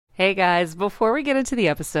Hey guys, before we get into the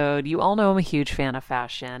episode, you all know I'm a huge fan of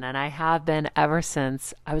fashion, and I have been ever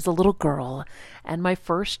since I was a little girl. And my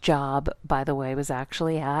first job, by the way, was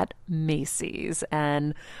actually at Macy's.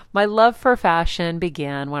 And my love for fashion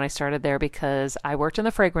began when I started there because I worked in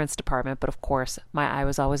the fragrance department, but of course, my eye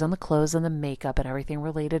was always on the clothes and the makeup and everything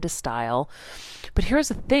related to style. But here's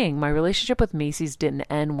the thing, my relationship with Macy's didn't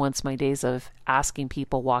end once my days of asking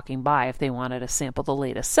people walking by if they wanted to sample the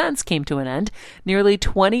latest scents came to an end. Nearly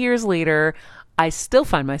 20 years later, I still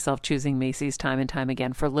find myself choosing Macy's time and time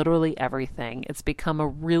again for literally everything. It's become a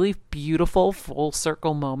really beautiful full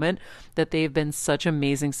circle moment that they've been such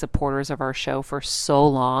amazing supporters of our show for so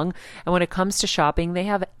long. And when it comes to shopping, they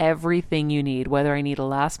have everything you need, whether I need a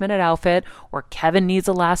last minute outfit or Kevin needs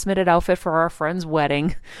a last minute outfit for our friend's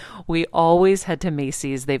wedding. We always head to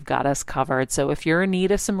Macy's. They've got us covered. So if you're in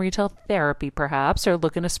need of some retail therapy, perhaps, or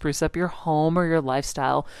looking to spruce up your home or your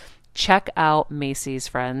lifestyle, check out Macy's,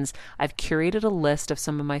 friends. I've curated a list of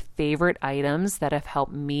some of my favorite items that have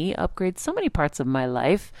helped me upgrade so many parts of my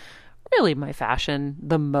life. Really, my fashion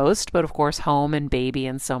the most, but of course, home and baby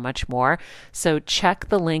and so much more. So check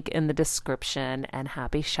the link in the description and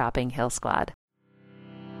happy shopping, Hill Squad.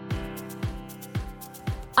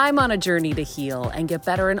 I'm on a journey to heal and get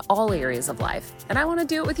better in all areas of life, and I want to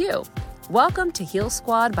do it with you. Welcome to Heal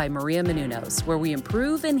Squad by Maria Menounos, where we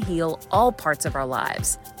improve and heal all parts of our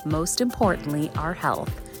lives, most importantly, our health.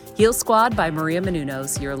 Heal Squad by Maria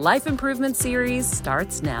Menounos, your life improvement series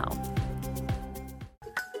starts now.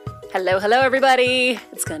 Hello, everybody.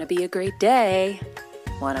 It's going to be a great day.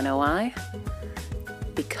 Want to know why?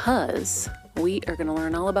 Because we are going to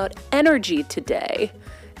learn all about energy today.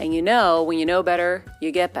 And you know, when you know better, you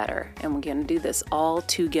get better. And we're going to do this all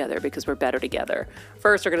together because we're better together.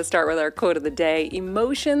 First, we're going to start with our quote of the day.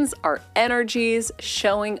 Emotions are energies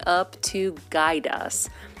showing up to guide us.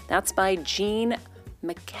 That's by Jean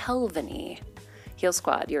McKelvey. Heal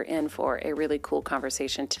Squad, you're in for a really cool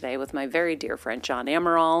conversation today with my very dear friend, John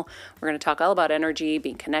Amaral. We're going to talk all about energy,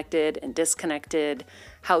 being connected and disconnected,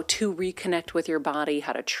 how to reconnect with your body,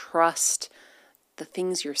 how to trust the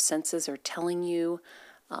things your senses are telling you,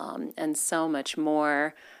 and so much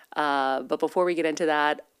more. But before we get into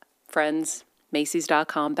that, friends,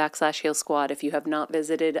 Macy's.com/Heal Squad. If you have not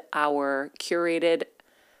visited our curated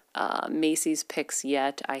Macy's picks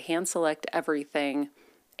yet, I hand select everything,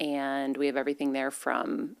 and we have everything there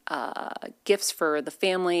from gifts for the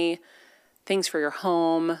family, things for your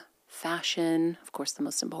home, fashion, of course, the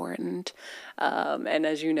most important. And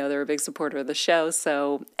as you know, they're a big supporter of the show,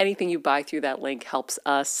 so anything you buy through that link helps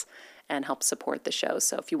us and help support the show.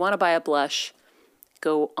 So if you want to buy a blush,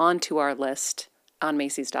 go onto our list on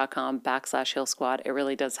Macy's.com/Heal Squad. It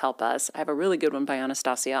really does help us. I have a really good one by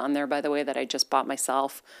Anastasia on there, by the way, that I just bought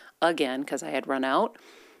myself again because I had run out.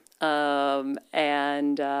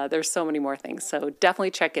 And there's so many more things. So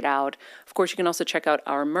definitely check it out. Of course, you can also check out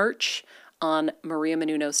our merch on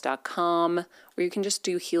mariamenounos.com, or you can just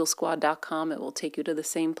do healsquad.com. It will take you to the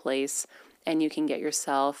same place. And you can get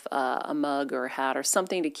yourself a mug or a hat or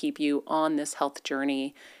something to keep you on this health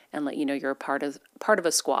journey and let you know you're a part of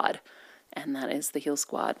a squad, and that is the Heal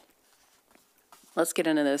Squad. Let's get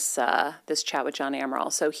into this chat with John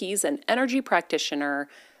Amaral. So he's an energy practitioner,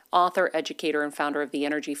 author, educator, and founder of the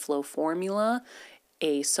Energy Flow Formula,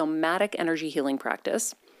 a somatic energy healing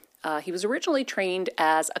practice. He was originally trained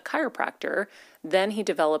as a chiropractor. Then he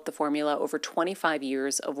developed the formula over 25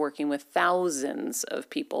 years of working with thousands of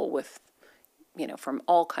people with from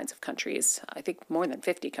all kinds of countries. I think more than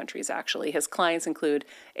 50 countries, actually. His clients include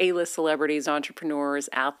A-list celebrities, entrepreneurs,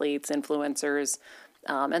 athletes, influencers,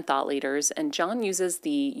 and thought leaders. And John uses the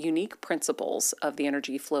unique principles of the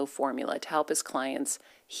Energy Flow Formula to help his clients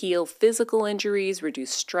heal physical injuries,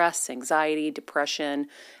 reduce stress, anxiety, depression,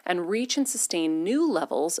 and reach and sustain new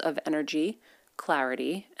levels of energy,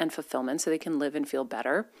 clarity, and fulfillment so they can live and feel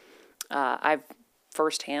better. I've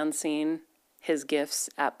firsthand seen his gifts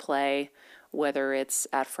at play, whether it's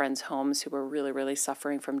at friends' homes who are really, really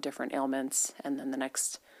suffering from different ailments, and then the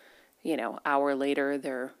next, hour later,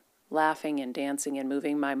 they're laughing and dancing and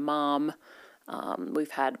moving. My mom,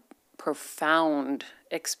 we've had profound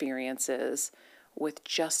experiences with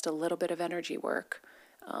just a little bit of energy work,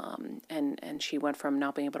 and she went from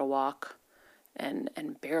not being able to walk and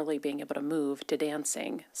barely being able to move to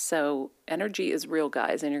dancing. So energy is real,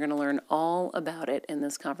 guys, and you're going to learn all about it in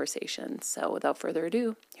this conversation. So without further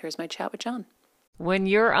ado, here's my chat with John. When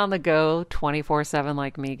you're on the go 24/7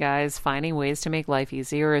 like me, guys, finding ways to make life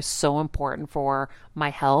easier is so important for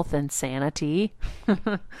my health and sanity.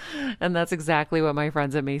 And that's exactly what my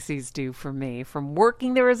friends at Macy's do for me. From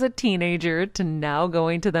working there as a teenager to now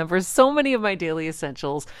going to them for so many of my daily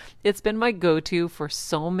essentials, it's been my go-to for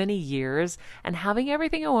so many years. And having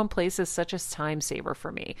everything in one place is such a time saver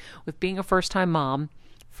for me. With being a first-time mom,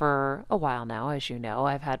 for a while now, as you know,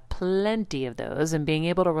 I've had plenty of those, and being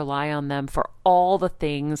able to rely on them for all the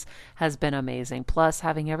things has been amazing. Plus,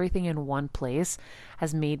 having everything in one place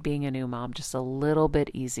has made being a new mom just a little bit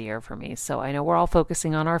easier for me. So I know we're all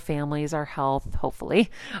focusing on our families, our health, hopefully,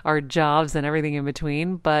 our jobs, and everything in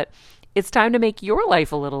between, but it's time to make your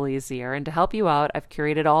life a little easier. And to help you out, I've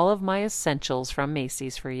curated all of my essentials from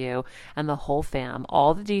Macy's for you and the whole fam.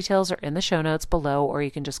 All the details are in the show notes below, or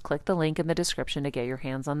you can just click the link in the description to get your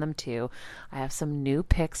hands on them too. I have some new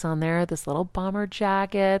picks on there, this little bomber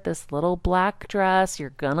jacket, this little black dress. You're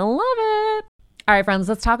gonna love it. All right, friends,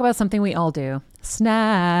 let's talk about something we all do.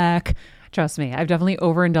 Snack. Trust me, I've definitely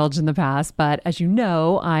overindulged in the past, but as you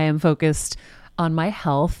know, I am focused on my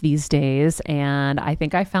health these days, and I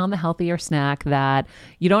think I found the healthier snack that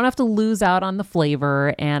you don't have to lose out on the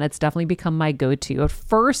flavor, and it's definitely become my go-to. It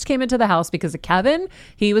first came into the house because of Kevin.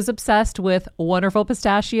 He was obsessed with Wonderful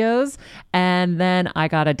Pistachios, and then I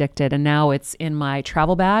got addicted, and now it's in my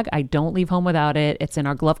travel bag. I don't leave home without it. It's in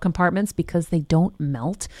our glove compartments because they don't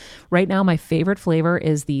melt. Right now, my favorite flavor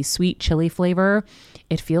is the sweet chili flavor.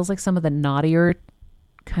 It feels like some of the naughtier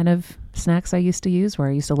kind of snacks I used to use, where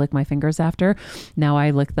I used to lick my fingers after. Now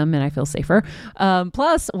I lick them and I feel safer.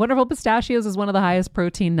 Plus, Wonderful Pistachios is one of the highest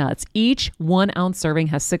protein nuts. Each 1 ounce serving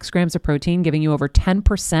has 6 grams of protein, giving you over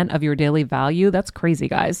 10% of your daily value. That's crazy,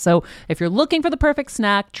 guys. So if you're looking for the perfect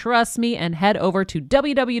snack, trust me and head over to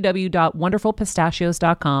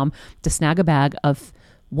www.wonderfulpistachios.com to snag a bag of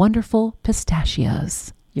Wonderful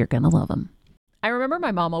Pistachios. You're going to love them. I remember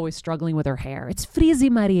my mom always struggling with her hair. It's frizzy,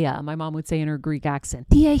 Maria, my mom would say in her Greek accent.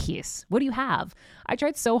 Diehis, what do you have? I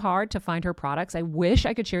tried so hard to find her products. I wish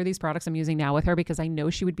I could share these products I'm using now with her because I know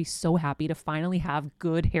she would be so happy to finally have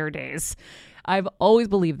good hair days. I've always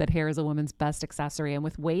believed that hair is a woman's best accessory, and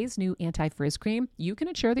with Ouai's new anti-frizz cream, you can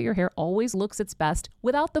ensure that your hair always looks its best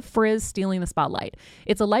without the frizz stealing the spotlight.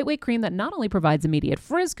 It's a lightweight cream that not only provides immediate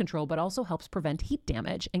frizz control, but also helps prevent heat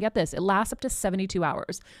damage. And get this, it lasts up to 72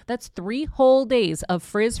 hours. That's 3 whole days of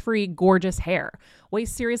frizz-free, gorgeous hair. Ouai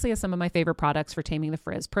seriously has some of my favorite products for taming the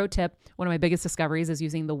frizz. Pro tip, one of my biggest discoveries is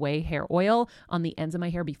using the Ouai hair oil on the ends of my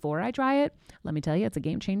hair before I dry it. Let me tell you, it's a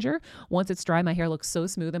game changer. Once it's dry, my hair looks so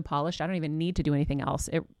smooth and polished, I don't even need to do anything else.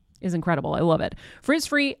 It is incredible. I love it.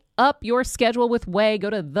 Frizz-free, up your schedule with Ouai. Go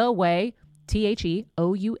to the Ouai,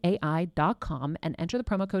 TheOuai.com, and enter the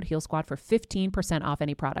promo code HealSquad for 15% off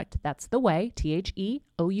any product. That's the Ouai,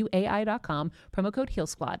 TheOuai.com, promo code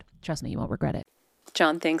HealSquad. Trust me, you won't regret it.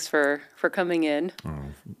 John, thanks for coming in. Oh,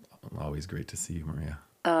 always great to see you, Maria.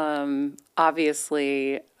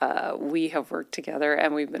 Obviously, we have worked together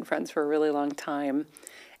and we've been friends for a really long time.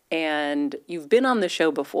 And you've been on the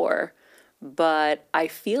show before, but I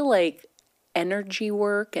feel like energy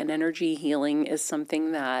work and energy healing is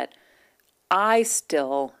something that I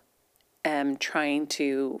still am trying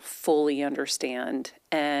to fully understand.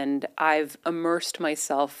 And I've immersed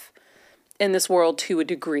myself in this world to a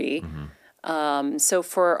degree. Mm-hmm. So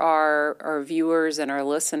for our viewers and our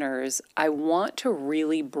listeners, I want to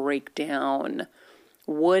really break down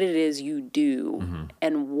what it is you do mm-hmm.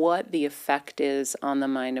 and what the effect is on the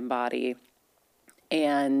mind and body.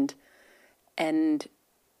 And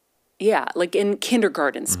yeah, like in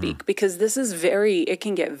kindergarten speak, mm-hmm. because this is it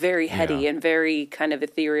can get very heady and very kind of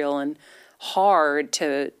ethereal and hard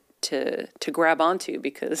to grab onto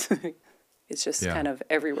because it's just kind of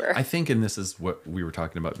everywhere. I think, and this is what we were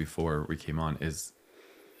talking about before we came on, is,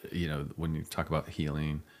 when you talk about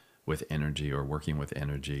healing with energy or working with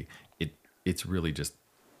energy, it's really just,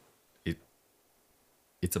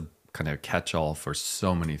 it's a kind of catch-all for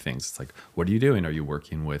so many things. It's like, what are you doing? Are you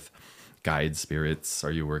working with guide spirits?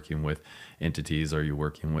 Are you working with entities? Are you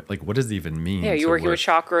working with, like, what does it even mean? Yeah, you're working with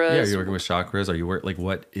chakras. Yeah, you're working with chakras. Are you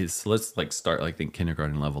what is, so let's like start, like, think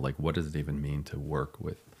kindergarten level, like, what does it even mean to work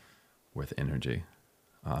with energy?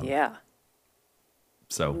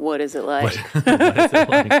 So what is it like? What is it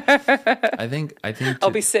like? I think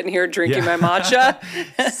I'll be sitting here drinking my matcha.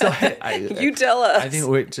 So you tell us. I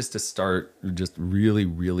think just to start, just really,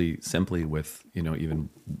 really simply with, even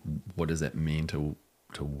what does it mean to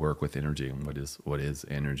work with energy, and what is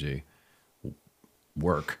energy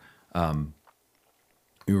work?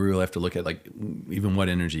 we really have to look at like even what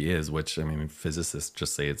energy is, which I mean, physicists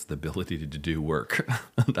just say it's the ability to do work.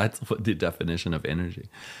 That's what the definition of energy.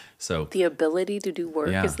 So The ability to do work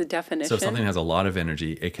yeah. is the definition. So if something has a lot of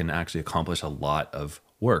energy, it can actually accomplish a lot of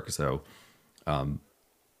work. So, you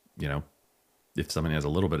know, if somebody has a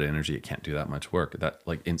little bit of energy, it can't do that much work. That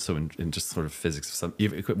like in just sort of physics,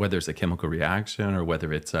 whether it's a chemical reaction or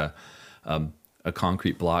whether it's a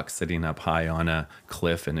concrete block sitting up high on a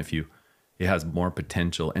cliff, and it has more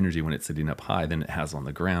potential energy when it's sitting up high than it has on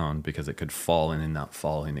the ground, because it could fall, and in that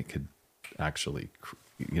falling, it could actually,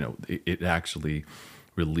 it actually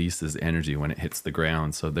releases energy when it hits the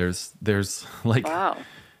ground. So there's like, Wow.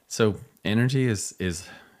 so energy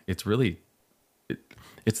it's really,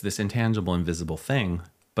 it's this intangible, invisible thing,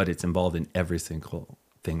 but it's involved in every single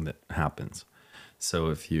thing that happens. So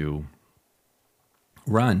if you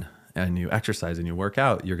run and you exercise and you work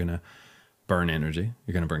out, you're going to burn energy.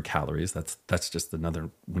 You're going to burn calories. That's just another,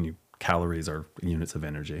 calories are units of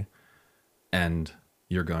energy. And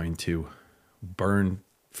you're going to burn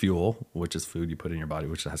fuel, which is food you put in your body,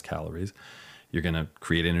 which has calories. You're going to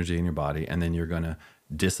create energy in your body, and then you're going to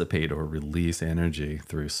dissipate or release energy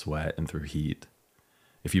through sweat and through heat.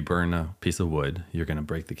 If you burn a piece of wood, you're going to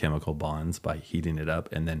break the chemical bonds by heating it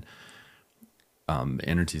up, and then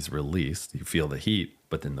energy is released. You feel the heat,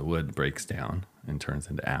 but then the wood breaks down and turns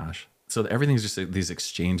into ash. So everything's just these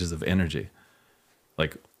exchanges of energy.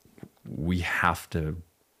 Like, we have to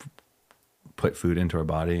put food into our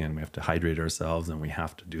body, and we have to hydrate ourselves, and we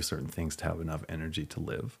have to do certain things to have enough energy to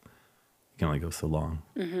live. You can only go so long,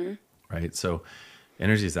 right? So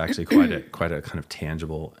energy is actually quite a kind of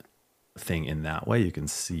tangible thing in that way. You can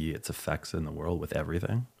see its effects in the world with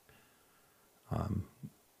everything.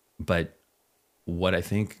 But what I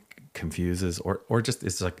think confuses or just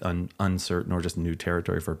is like uncertain or just new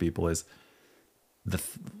territory for people is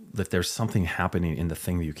that there's something happening in the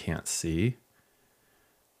thing that you can't see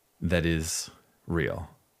that is real.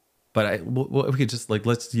 But we could just like,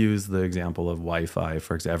 let's use the example of Wi-Fi.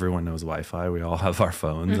 For example, everyone knows Wi-Fi. We all have our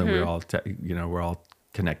phones, and we're all we're all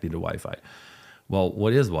connected to Wi-Fi. Well,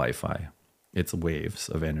 what is Wi-Fi? It's waves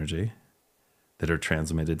of energy that are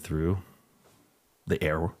transmitted through the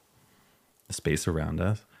air, the space around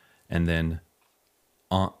us. And then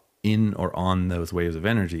on those waves of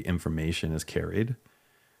energy, information is carried.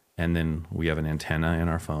 And then we have an antenna in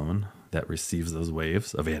our phone that receives those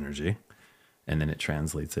waves of energy. And then it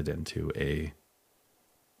translates it into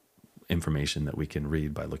information that we can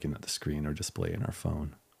read by looking at the screen or display in our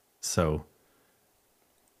phone. So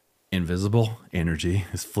invisible energy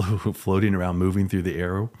is floating around, moving through the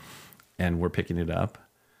air, and we're picking it up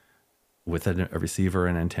with a receiver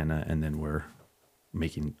and antenna, and then we're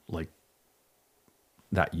making like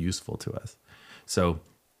that useful to us. So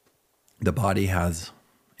the body has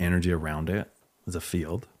energy around it as a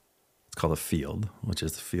field. It's called a field, which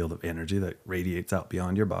is the field of energy that radiates out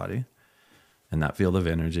beyond your body. And that field of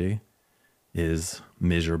energy is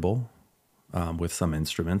measurable with some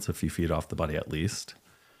instruments, a few feet off the body at least.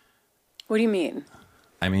 What do you mean?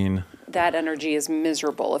 I mean, that energy is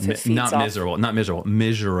miserable if it feeds not off. not miserable,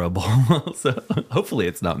 measurable. So hopefully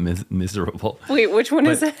it's not miserable. Wait, which one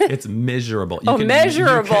is it? It's measurable.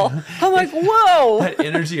 Measurable. I'm like, whoa. That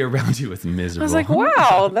energy around you is miserable. I was like,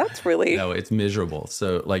 wow, that's really. No, it's measurable.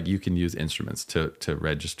 So like you can use instruments to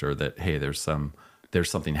register that, hey, there's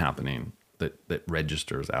something happening that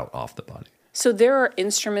registers out off the body. So there are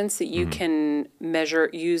instruments that you can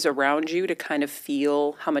use around you to kind of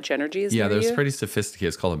feel how much energy is Yeah, near you? there's pretty sophisticated.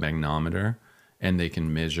 It's called a magnometer, and they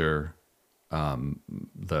can measure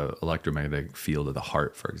the electromagnetic field of the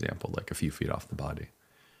heart, for example, like a few feet off the body.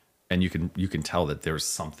 And you can tell that there's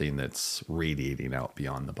something that's radiating out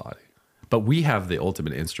beyond the body. But we have the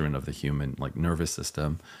ultimate instrument of the human like nervous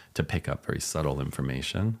system to pick up very subtle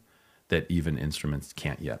information that even instruments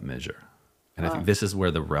can't yet measure. And I think this is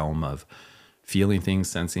where the realm of feeling things,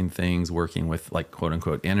 sensing things, working with like quote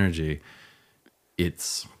unquote energy,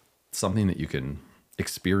 it's something that you can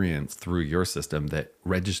experience through your system that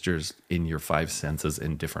registers in your five senses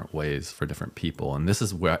in different ways for different people. And this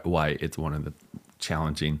is why it's one of the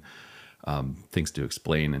challenging things to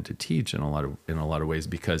explain and to teach in a lot of ways,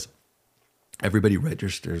 because everybody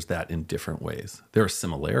registers that in different ways. There are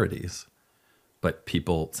similarities, but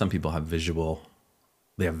some people have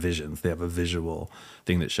they have visions. They have a visual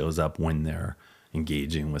thing that shows up when they're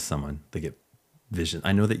engaging with someone. They get vision.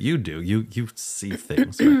 I know that you do. You see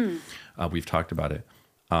things. Right? We've talked about it.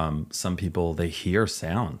 Some people, they hear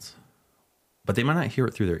sounds, but they might not hear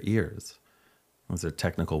it through their ears. There's a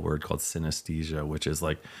technical word called synesthesia, which is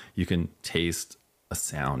like you can taste a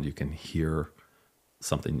sound, you can hear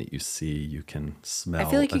something that you see, you can smell. I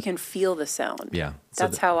feel like you can feel the sound. Yeah.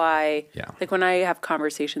 That's how I, Yeah. like when I have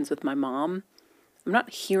conversations with my mom, I'm not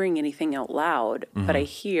hearing anything out loud, but I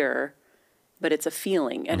hear, but it's a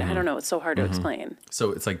feeling. And I don't know, it's so hard to explain.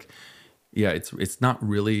 So it's like, yeah, it's not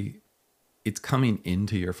really, it's coming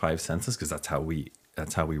into your five senses because that's how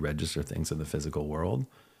we register things in the physical world,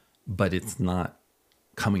 but it's not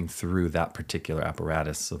coming through that particular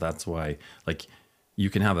apparatus. So that's why, like, you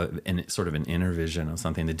can have sort of an inner vision of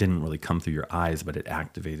something that didn't really come through your eyes, but it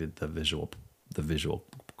activated the visual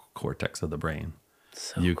cortex of the brain.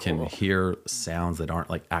 So You cool. can hear sounds that aren't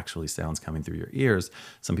like actually sounds coming through your ears.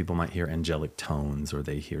 Some people might hear angelic tones, or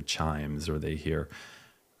they hear chimes, or they hear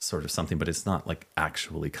sort of something, but it's not like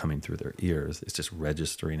actually coming through their ears. It's just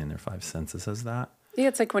registering in their five senses as that. Yeah,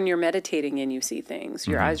 it's like when you're meditating and you see things,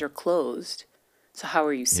 your eyes are closed. So how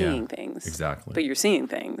are you seeing things? Exactly. But you're seeing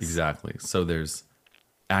things. Exactly. So there's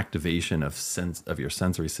activation of your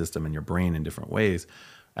sensory system in your brain in different ways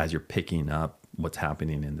as you're picking up what's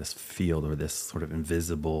happening in this field, or this sort of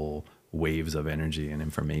invisible waves of energy and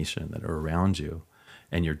information that are around you,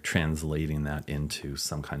 and you're translating that into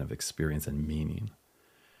some kind of experience and meaning.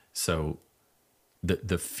 So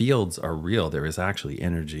the fields are real. There is actually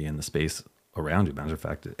energy in the space around you. Matter of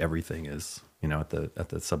fact, everything is, at the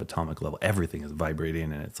subatomic level, everything is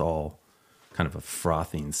vibrating, and it's all kind of a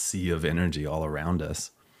frothing sea of energy all around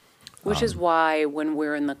us. Which is why when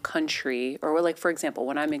we're in the country, or like, for example,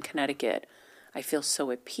 when I'm in Connecticut, I feel so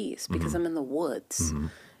at peace because I'm in the woods.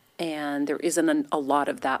 And there isn't a lot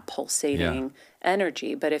of that pulsating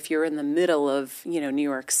energy. But if you're in the middle of, New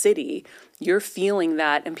York City, you're feeling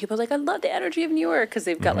that. And people are like, I love the energy of New York because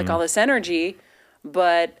they've got like all this energy.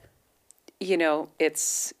 But,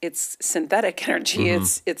 it's synthetic energy.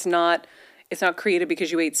 It's not created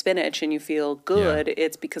because you ate spinach and you feel good. Yeah.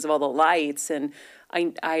 It's because of all the lights. And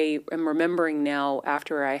I am remembering now,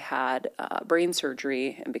 after I had brain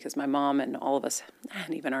surgery, and because my mom and all of us,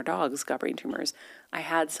 and even our dogs, got brain tumors, I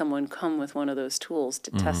had someone come with one of those tools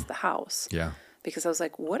to test the house. Yeah. Because I was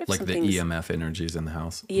like, what if Like the something's... EMF energies in the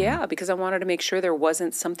house. Yeah, because I wanted to make sure there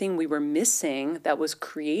wasn't something we were missing that was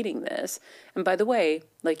creating this. And by the way,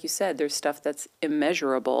 like you said, there's stuff that's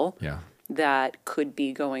immeasurable Yeah. that could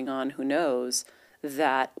be going on, who knows,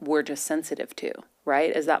 that we're just sensitive to,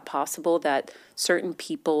 right? Is that possible that certain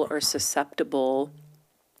people are susceptible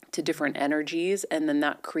to different energies, and then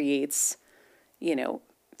that creates,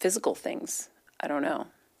 physical things? I don't know.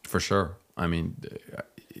 For sure. I mean,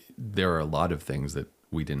 there are a lot of things that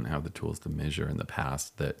we didn't have the tools to measure in the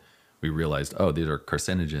past that we realized, oh, these are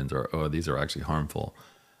carcinogens, or, oh, these are actually harmful,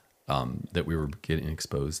 that we were getting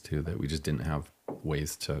exposed to, that we just didn't have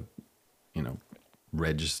ways to,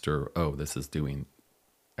 register, oh, this is doing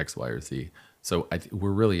X, Y, or Z. So we're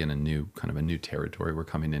really in a new territory we're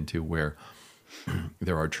coming into, where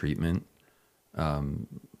there are treatment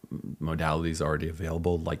modalities already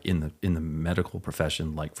available, like in the medical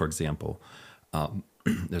profession. Like, for example,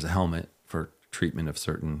 there's a helmet for treatment of a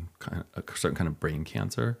certain kind of brain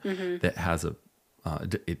cancer that has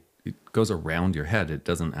it goes around your head. It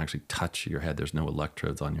doesn't actually touch your head. There's no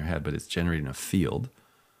electrodes on your head, but it's generating a field,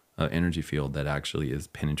 energy field that actually is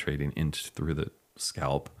penetrating through the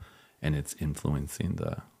scalp, and it's influencing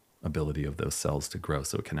the ability of those cells to grow,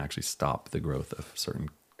 so it can actually stop the growth of certain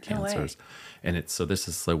cancers. And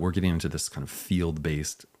we're getting into this kind of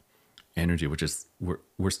field-based energy, which is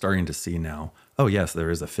we're starting to see now, oh yes,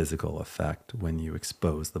 there is a physical effect when you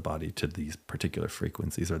expose the body to these particular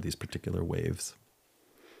frequencies or these particular waves.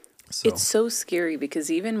 So It's so scary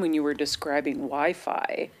because even when you were describing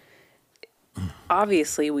Wi-Fi,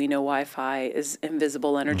 obviously we know Wi-Fi is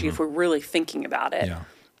invisible energy if we're really thinking about it. Yeah.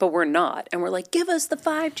 But we're not. And we're like, give us the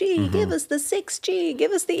 5G, give us the 6G,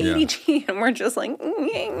 give us the 80G. And we're just like,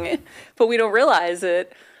 but we don't realize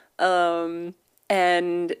it. And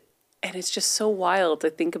it's just so wild to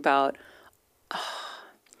think about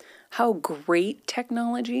how great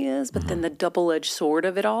technology is, but then the double-edged sword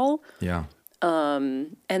of it all. Yeah.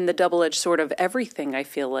 And the double-edged sword of everything, I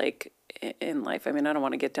feel like, in life. I mean, I don't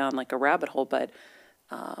want to get down like a rabbit hole, but,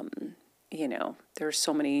 there's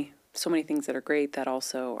so many things that are great that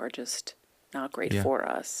also are just not great for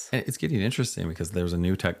us. And it's getting interesting because there's a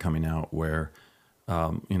new tech coming out where,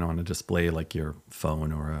 on a display like your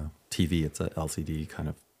phone or a TV, it's a LCD kind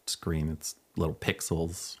of screen. It's little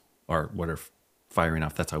pixels or what are firing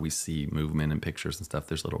off. That's how we see movement and pictures and stuff.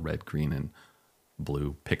 There's little red, green, and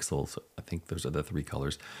blue pixels. I think those are the three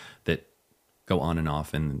colors that go on and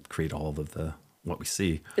off and create all of what we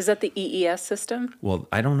see. Is that the EES system? Well,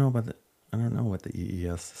 I don't know what the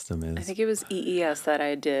EES system is. I think it was EES that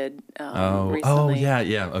I did recently. recently.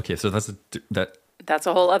 Yeah. Okay, so that's That's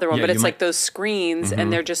a whole other one, Yeah, but you it's like might- those screens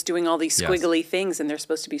and they're just doing all these Yes. squiggly things and they're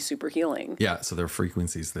supposed to be super healing. Yeah, so there are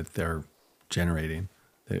frequencies that they're generating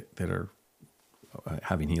that are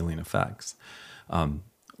having healing effects.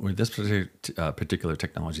 With this particular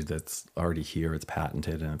technology that's already here, it's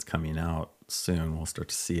patented and it's coming out soon. We'll start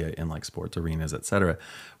to see it in like sports arenas, et cetera,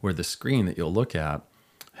 where the screen that you'll look at,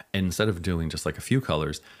 instead of doing just like a few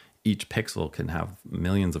colors, each pixel can have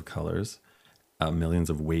millions of colors, millions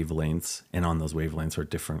of wavelengths. And on those wavelengths are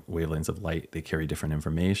different wavelengths of light. They carry different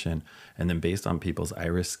information. And then based on people's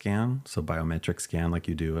iris scan, so biometric scan, like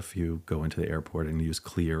you do if you go into the airport and use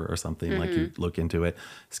Clear or something, like you look into it,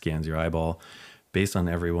 scans your eyeball. Based on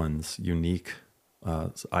everyone's unique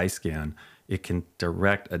eye scan, it can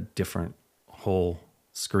direct a different whole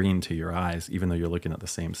screen to your eyes, even though you're looking at the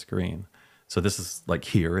same screen. So this is like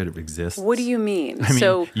here, it exists. What do you mean? I mean,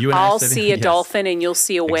 So you and I I'll sitting- see a yes. dolphin and you'll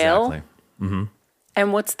see a whale? Exactly.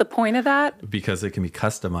 And what's the point of that? Because it can be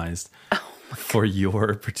customized for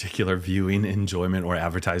your particular viewing enjoyment or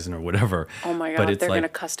advertising or whatever. Oh my But God, it's they're like,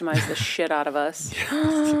 going to customize the shit out of us.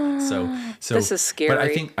 so This is But I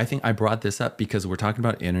scary. think I brought this up because we're talking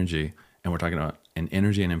about energy, and we're talking about, and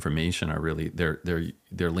energy and information are really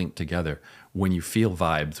they're linked together. When you feel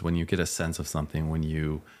vibes, when you get a sense of something, when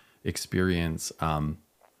you experience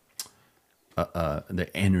the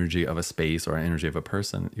energy of a space or energy of a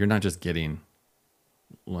person, you're not just getting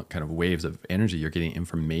kind of waves of energy, you're getting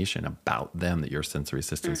information about them that your sensory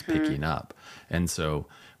system's picking up. And so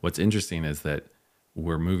what's interesting is that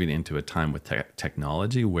we're moving into a time with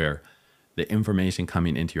technology where the information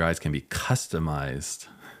coming into your eyes can be customized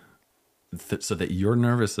so that your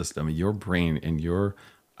nervous system, your brain, and your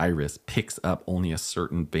iris picks up only a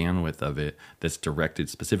certain bandwidth of it that's directed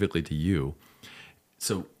specifically to you.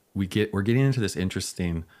 So we're getting into this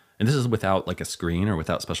interesting, and this is without like a screen or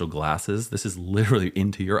without special glasses. This is literally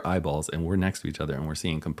into your eyeballs, and we're next to each other, and we're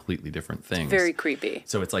seeing completely different things. Very creepy.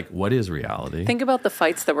 So it's like, what is reality? Think about the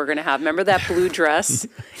fights that we're going to have. Remember that blue dress?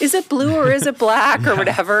 Is it blue or is it black or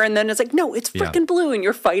whatever? And then it's like, no, it's freaking blue, and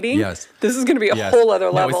you're fighting. Yes. This is going to be a Yes. whole other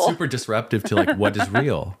No, level. it's super disruptive to like what is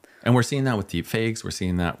real. And we're seeing that with deep fakes. We're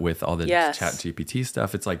seeing that with all the Yes. chat GPT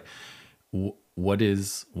stuff. It's like, what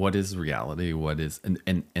is reality? What is,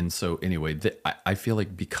 and so anyway, I feel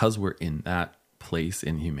like because we're in that place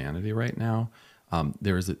in humanity right now,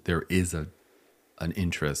 there is an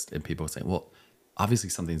interest in people saying, well, obviously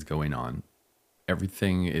something's going on.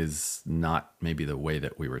 Everything is not maybe the way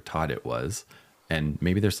that we were taught it was. And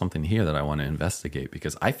maybe there's something here that I want to investigate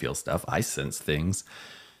because I feel stuff. I sense things.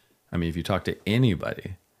 I mean, if you talk to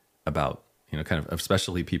anybody about, kind of,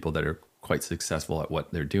 especially people that are quite successful at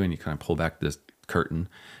what they're doing, you kind of pull back this curtain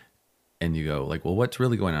and you go like, well, what's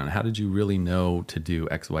really going on? How did you really know to do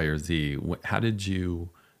X, Y, or Z? How did you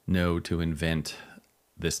know to invent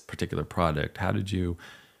this particular product? How did you,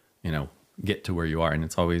 get to where you are? And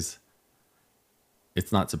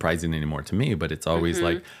it's not surprising anymore to me, but it's always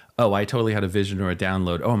like, oh, I totally had a vision or a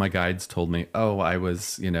download. Oh, my guides told me, oh, I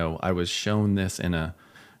was shown this in a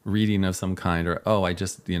reading of some kind, or, oh, I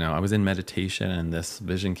just, I was in meditation and this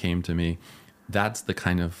vision came to me. That's the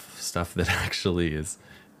kind of stuff that actually is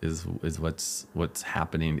what's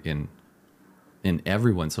happening in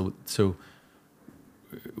everyone. So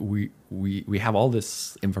we have all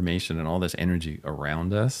this information and all this energy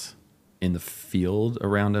around us, in the field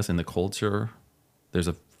around us, in the culture. There's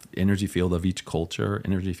a energy field of each culture,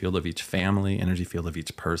 energy field of each family, energy field of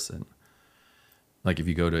each person. Like if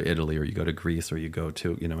you go to Italy or you go to Greece or you go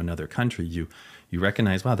to, another country, you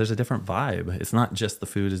recognize, wow, there's a different vibe. It's not just the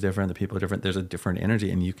food is different, the people are different. There's a different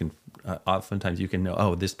energy, and you can oftentimes you can know,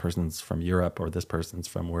 oh, this person's from Europe or this person's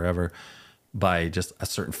from wherever, by just a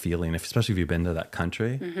certain feeling. Especially if you've been to that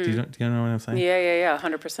country. Do you know what I'm saying? Yeah,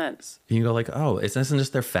 100%. You go like, oh, it isn't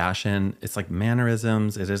just their fashion. It's like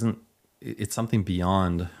mannerisms. It isn't. It's something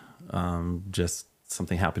beyond just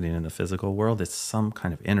something happening in the physical world. It's some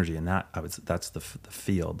kind of energy, and that's the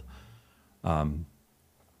field.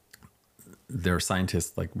 There are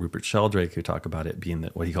scientists like Rupert Sheldrake who talk about it being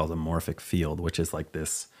what he calls a morphic field, which is like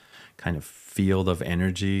this kind of field of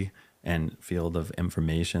energy and field of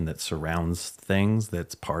information that surrounds things,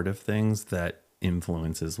 that's part of things, that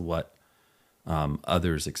influences what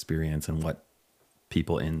others experience and what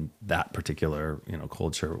people in that particular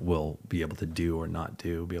culture will be able to do or not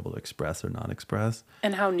do, be able to express or not express.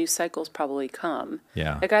 And how new cycles probably come.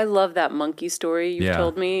 Yeah. Like I love that monkey story you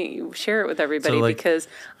told me. You share it with everybody because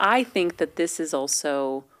I think that this is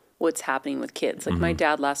also what's happening with kids. Like my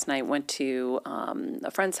dad last night went to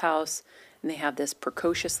a friend's house and they have this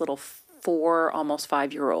precocious little 4, almost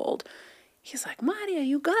 5-year-old. He's like, Maria,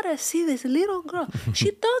 you gotta see this little girl.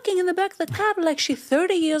 She's talking in the back of the car like she's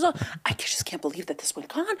 30 years old. I just can't believe that this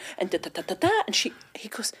went on. And da-da-da-da-da. And he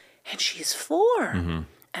goes, and she's 4. And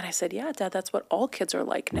I said, yeah, Dad, that's what all kids are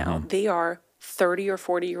like now. They are 30 or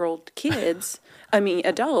 40-year-old kids,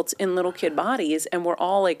 adults in little kid bodies. And we're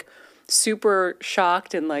all like super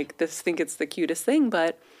shocked and like think it's the cutest thing.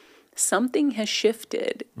 But something has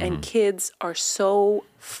shifted and kids are so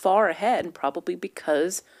far ahead, probably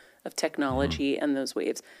because of technology and those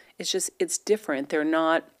waves. It's different. They're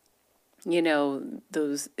not,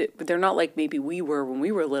 they're not like maybe we were when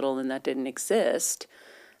we were little and that didn't exist.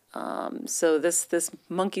 So this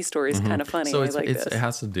monkey story is kind of funny. So I like this. It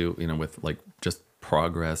has to do, with like just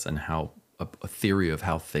progress and how a theory of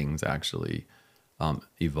how things actually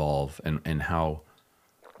evolve and how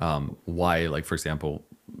why, like, for example,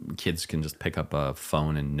 kids can just pick up a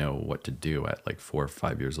phone and know what to do at like 4 or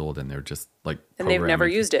 5 years old, and they're just like, and they've never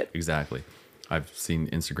used it. Exactly. I've seen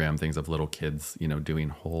Instagram things of little kids, doing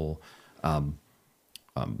whole,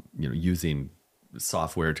 using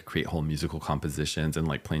software to create whole musical compositions and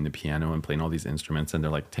like playing the piano and playing all these instruments, and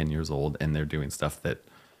they're like 10 years old and they're doing stuff that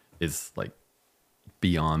is like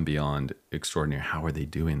beyond extraordinary. How are they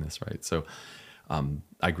doing this, right? So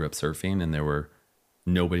I grew up surfing, and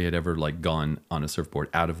nobody had ever like gone on a surfboard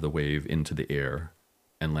out of the wave into the air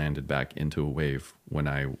and landed back into a wave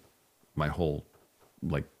when my whole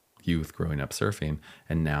like youth growing up surfing.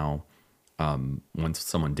 And now once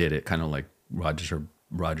someone did it, kind of like Roger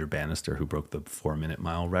Bannister, who broke the 4-minute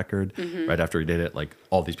mile record, right after he did it, like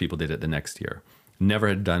all these people did it the next year. Never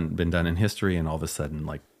had been done in history, and all of a sudden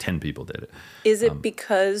like 10 people did it. Is it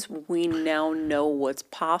because we now know what's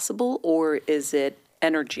possible, or is it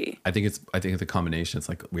energy? I think it's a combination. It's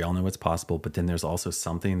like we all know what's possible, but then there's also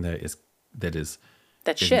something that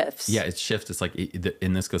shifts. Yeah, it shifts. It's like,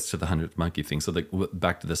 and this goes to the 100th monkey thing. So like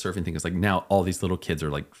back to the surfing thing, it's like now all these little kids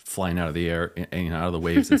are like flying out of the air and out of the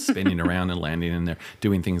waves and spinning around and landing in there,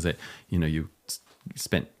 doing things that you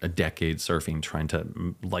spent a decade surfing trying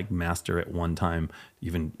to like master at one time,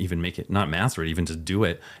 even make it, not master it, even just do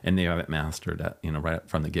it, and they haven't mastered it, right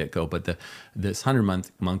from the get-go. But this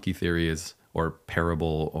 100-month monkey theory is, or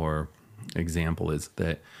parable or example, is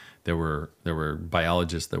that there were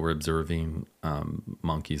biologists that were observing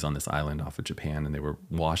monkeys on this island off of Japan, and they were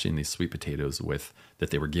washing these sweet potatoes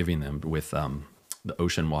that they were giving them with the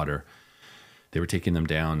ocean water. They were taking them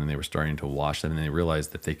down and they were starting to wash them, and they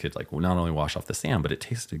realized that they could like not only wash off the sand, but it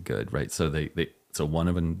tasted good, right? So so one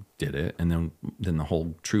of them did it, and then the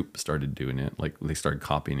whole troop started doing it. Like they started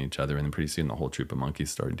copying each other, and then pretty soon the whole troop of monkeys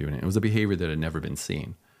started doing it. It was a behavior that had never been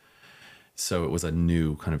seen. So it was a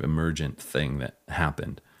new kind of emergent thing that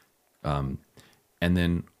happened. And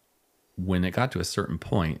then when it got to a certain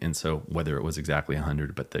point, and so whether it was exactly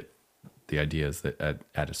 100, but the idea is that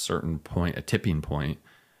at a certain point, a tipping point,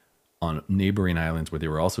 on neighboring islands where they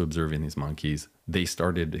were also observing these monkeys, they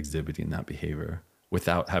started exhibiting that behavior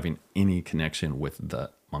without having any connection with the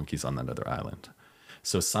monkeys on that other island.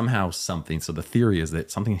 So somehow so the theory is that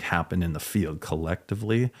something happened in the field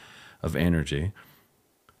collectively of energy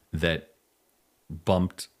that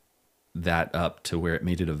bumped that up to where it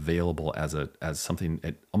made it available as something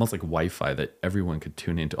almost like Wi-Fi that everyone could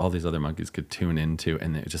tune into, all these other monkeys could tune into,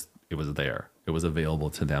 and it was there. It was available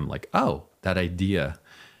to them, like, oh, that idea,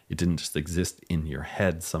 it didn't just exist in your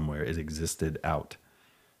head somewhere, it existed out,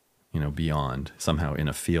 beyond, somehow in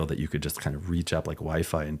a field that you could just kind of reach up like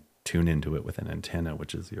Wi-Fi and tune into it with an antenna,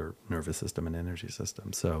 which is your nervous system and energy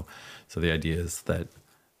system. So the idea is that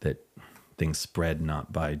things spread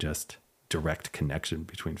not by just direct connection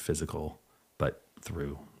between physical, but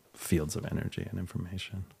through fields of energy and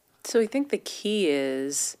information. So I think the key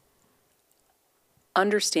is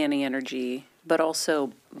understanding energy, but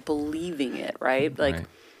also believing it, right? Like, right.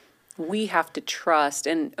 We have to trust,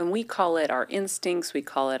 and we call it our instincts, we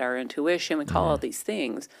call it our intuition, we call all these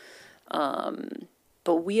things.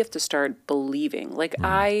 But we have to start believing. Like,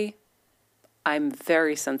 I'm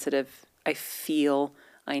very sensitive.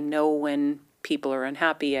 I know when people are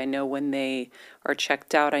unhappy. I know when they are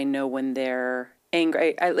checked out. I know when they're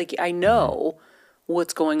angry. I know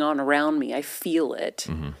what's going on around me. I feel it.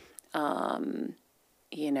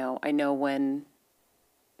 I know when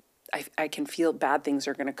I can feel bad things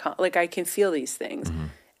are going to come. Like, I can feel these things.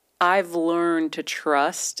 I've learned to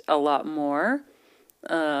trust a lot more.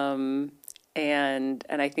 And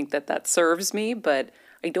I think that serves me, but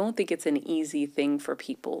I don't think it's an easy thing for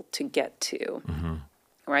people to get to.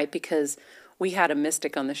 Right? Because we had a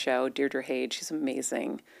mystic on the show, Deirdre Hade. She's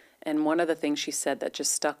amazing. And one of the things she said that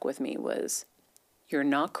just stuck with me was, you're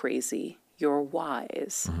not crazy, you're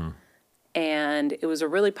wise. And it was a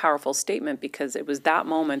really powerful statement because it was that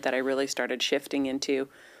moment that I really started shifting into,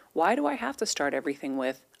 why do I have to start everything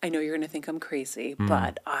with, I know you're going to think I'm crazy,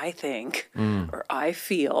 but I think, or I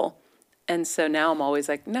feel. And so now I'm always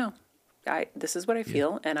like, no, this is what I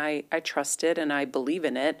feel, and I trust it and I believe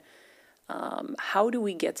in it. How do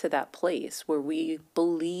we get to that place where we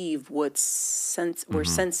believe we're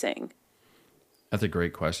sensing? That's a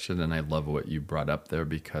great question. And I love what you brought up there,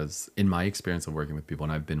 because in my experience of working with people,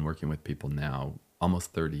 and I've been working with people now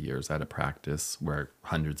almost 30 years at a practice where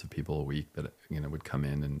hundreds of people a week that, would come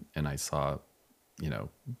in, and I saw,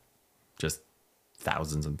 just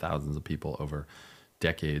thousands and thousands of people over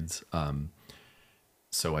decades.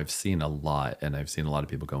 So I've seen a lot, and I've seen a lot of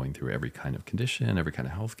people going through every kind of condition, every kind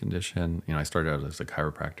of health condition. I started out as a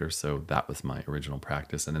chiropractor, so that was my original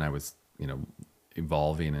practice. And then I was,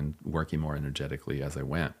 evolving and working more energetically as I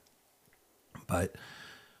went. But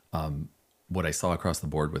what I saw across the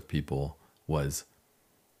board with people was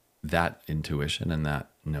that intuition and that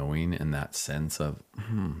knowing and that sense of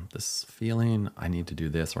this feeling, I need to do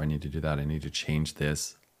this, or I need to do that, I need to change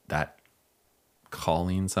this, that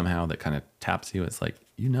calling somehow that kind of taps you. It's like,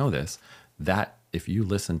 this, that if you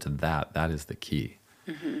listen to that, that is the key.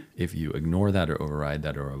 If you ignore that or override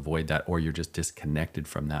that or avoid that, or you're just disconnected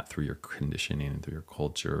from that through your conditioning and through your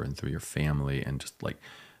culture and through your family, and just like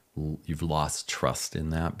you've lost trust in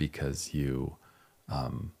that because you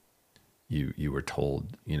were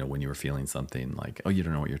told, when you were feeling something like, oh, you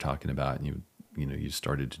don't know what you're talking about, and you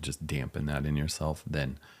started to just dampen that in yourself,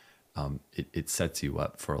 then it sets you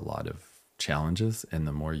up for a lot of challenges. And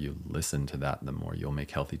the more you listen to that, the more you'll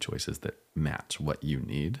make healthy choices that match what you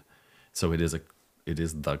need. So it is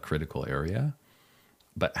the critical area.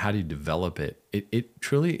 But how do you develop it? It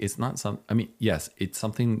truly is not yes, it's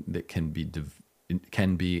something that can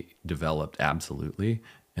be developed, absolutely,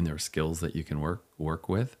 and there are skills that you can work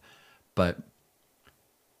with, but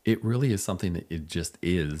it really is something that it just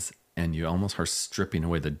is, and you almost are stripping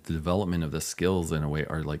away the development of the skills, in a way,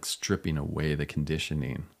 are like stripping away the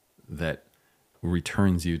conditioning that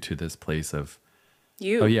returns you to this place of,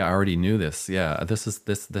 oh yeah, I already knew this. Yeah,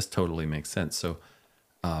 this totally makes sense.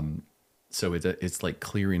 So it's like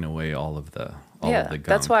clearing away all of the gunk.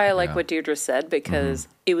 That's why I like what Deirdre said, because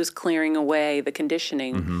it was clearing away the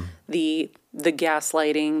conditioning, the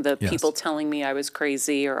gaslighting, the people telling me I was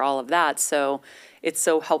crazy, or all of that. So it's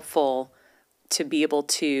so helpful to be able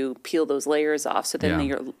to peel those layers off. So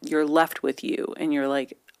then you're left with you, and you're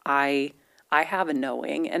like, I have a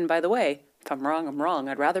knowing. And by the way, if I'm wrong, I'm wrong.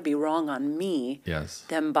 I'd rather be wrong on me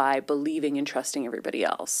than by believing and trusting everybody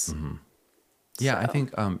else. Yeah, so.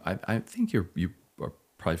 I think you are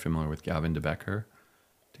probably familiar with Gavin DeBecker.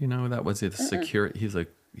 Do you know who that was? It's security. He's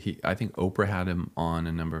like, I think Oprah had him on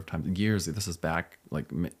a number of times, years. This is back like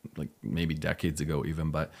maybe decades ago even.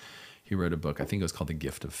 But he wrote a book. I think it was called The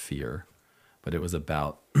Gift of Fear. But it was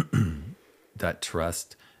about that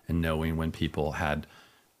trust and knowing when people had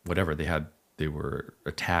whatever they were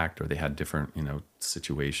attacked, or they had different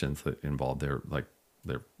situations that involved their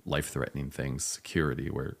life-threatening things, security,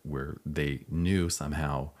 where they knew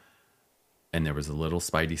somehow, and there was a little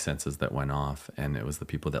spidey senses that went off, and it was the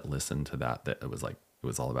people that listened to that it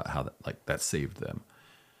was all about how that saved them.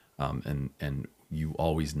 And you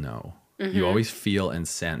always know, you always feel and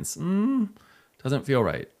sense, doesn't feel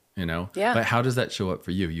right, Yeah. But how does that show up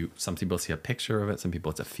for you? Some people see a picture of it. Some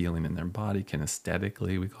people it's a feeling in their body,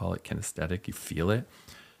 kinesthetically. We call it kinesthetic. You feel it.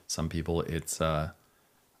 Some people it's like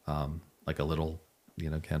a little,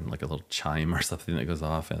 like a little chime or something that goes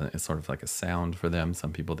off, and it's sort of like a sound for them.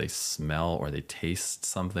 Some people, they smell or they taste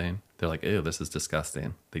something. They're like, ew, this is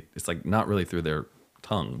disgusting. It's like not really through their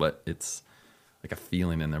tongue, but it's like a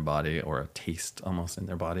feeling in their body, or a taste almost in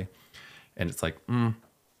their body. And it's like,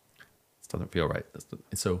 this doesn't feel right.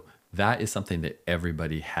 So that is something that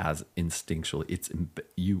everybody has instinctually. It's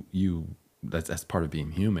that's part of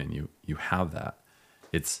being human. You have that.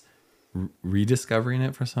 It's rediscovering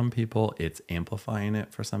it for some people. It's amplifying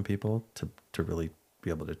it for some people to really be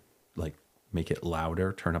able to like make it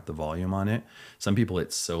louder, turn up the volume on it. Some people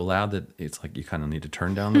it's so loud that it's like you kind of need to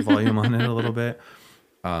turn down the volume on it a little bit.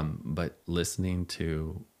 But listening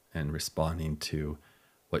to and responding to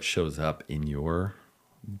what shows up in your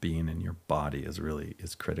being, in your body,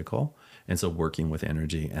 is critical. And so working with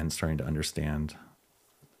energy and starting to understand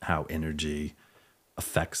how energy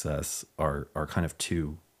affects us are kind of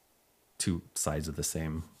two sides of the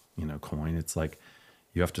same coin. It's like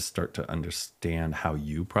you have to start to understand how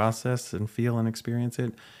you process and feel and experience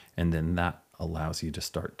it, and then that allows you to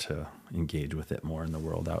start to engage with it more in the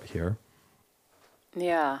world out here.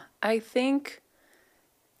 Yeah, I think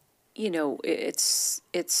it's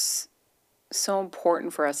so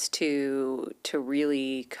important for us to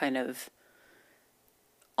really kind of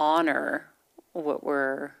honor what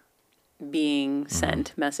we're being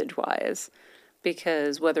sent message wise,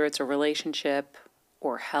 because whether it's a relationship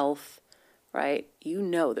or health, right?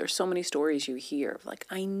 There's so many stories you hear of like,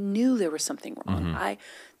 I knew there was something wrong.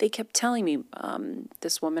 They kept telling me,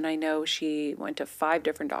 this woman I know, she went to 5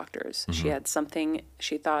 different doctors. She had something,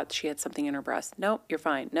 she thought she had something in her breast. Nope, you're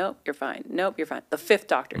fine. Nope, you're fine. Nope, you're fine. The 5th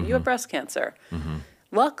doctor, you have breast cancer.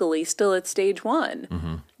 Luckily, still at stage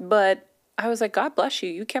 1. But I was like, God bless you.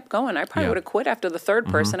 You kept going. I probably would have quit after the 3rd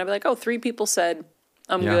person. I'd be like, oh, 3 people said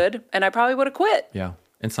I'm good. And I probably would have quit. Yeah.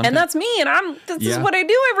 And that's me. And this is what I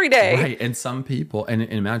do every day. Right. And some people, and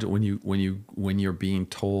imagine when you're being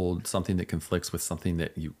told something that conflicts with something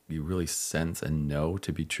that you really sense and know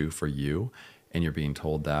to be true for you, and you're being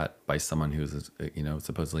told that by someone who's,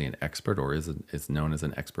 supposedly an expert or is known as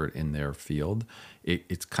an expert in their field,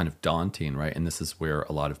 it's kind of daunting, right? And this is where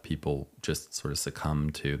a lot of people just sort of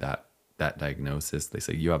succumb to that diagnosis. They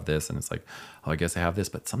say, you have this, and it's like, oh, I guess I have this,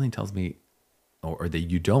 but something tells me, or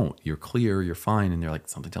you don't, you're clear, you're fine. And they're like,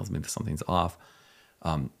 something tells me that something's off.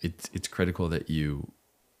 It's critical that you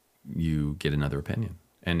get another opinion.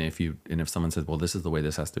 And if someone says, well, this is the way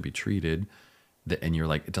this has to be treated, and you're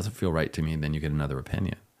like, it doesn't feel right to me, then you get another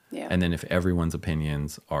opinion. Yeah. And then if everyone's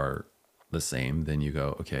opinions are the same, then you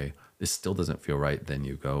go, okay, this still doesn't feel right. Then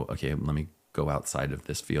you go, okay, let me go outside of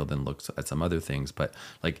this field and look at some other things. But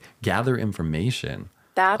like, gather information.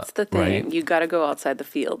 That's the thing. Right? You got to go outside the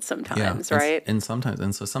field sometimes, right? And so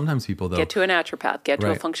sometimes people, though, get to a naturopath, get to a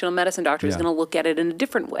right. functional medicine doctor who's going to look at it in a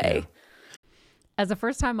different way. Yeah. As a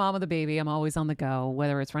first-time mom with a baby, I'm always on the go,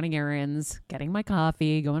 whether it's running errands, getting my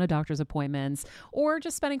coffee, going to doctor's appointments, or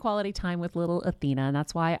just spending quality time with little Athena. And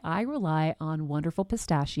that's why I rely on wonderful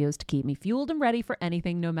pistachios to keep me fueled and ready for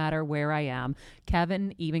anything, no matter where I am.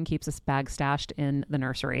 Kevin even keeps a bag stashed in the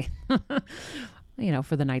nursery.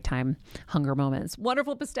 For the nighttime hunger moments.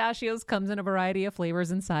 Wonderful Pistachios comes in a variety of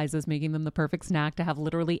flavors and sizes, making them the perfect snack to have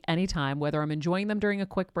literally any time, whether I'm enjoying them during a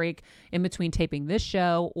quick break in between taping this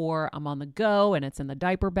show, or I'm on the go and it's in the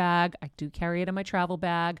diaper bag. I do carry it in my travel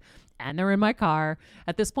bag, and they're in my car.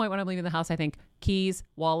 At this point, when I'm leaving the house, I think keys,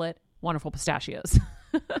 wallet, Wonderful Pistachios.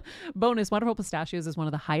 Bonus, Wonderful Pistachios is one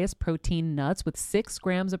of the highest protein nuts with 6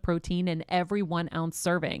 grams of protein in every 1 ounce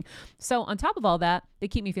serving. So on top of all that, they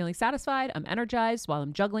keep me feeling satisfied. I'm energized while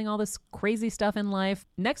I'm juggling all this crazy stuff in life.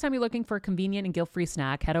 Next time you're looking for a convenient and guilt-free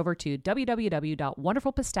snack, head over to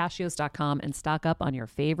www.wonderfulpistachios.com and stock up on your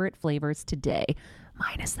favorite flavors today,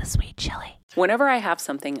 minus the sweet chili. Whenever I have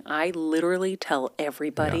something, I literally tell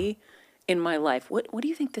everybody in my life, what do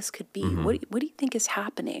you think this could be? What do you think is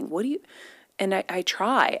happening? And I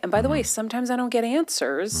try. And by the way, sometimes I don't get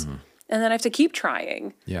answers, and then I have to keep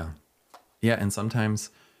trying. Yeah. Yeah. And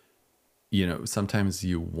sometimes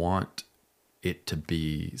you want it to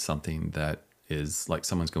be something that is like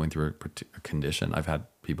someone's going through a condition. I've had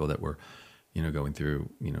people that were, going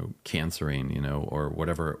through, cancering, or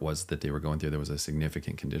whatever it was that they were going through. There was a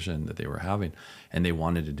significant condition that they were having, and they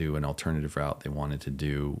wanted to do an alternative route. They wanted to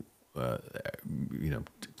do,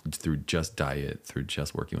 through just diet, through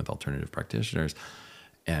just working with alternative practitioners,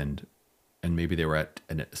 and maybe they were at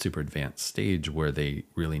a super advanced stage where they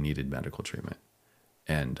really needed medical treatment,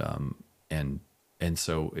 and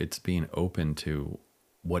so it's being open to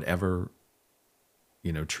whatever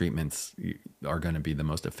treatments are going to be the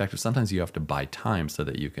most effective. Sometimes you have to buy time so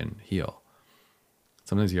that you can heal.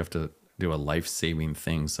 Sometimes you have to do a life-saving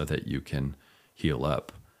thing so that you can heal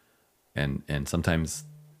up, and sometimes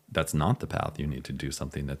that's not the path. You need to do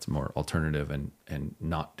something that's more alternative and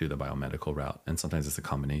not do the biomedical route. And sometimes it's a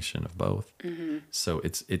combination of both. So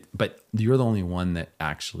but you're the only one that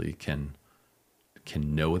actually can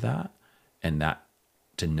know that. And that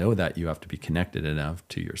to know that, you have to be connected enough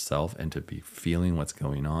to yourself and to be feeling what's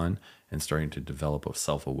going on and starting to develop a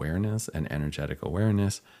self-awareness and energetic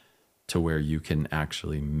awareness to where you can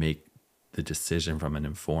actually make the decision from an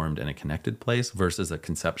informed and a connected place versus a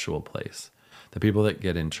conceptual place. The people that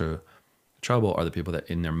get into trouble are the people that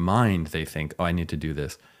in their mind, they think, oh, I need to do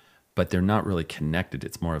this, but they're not really connected.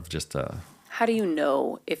 It's more of just How do you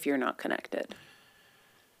know if you're not connected?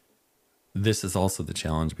 This is also the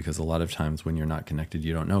challenge, because a lot of times when you're not connected,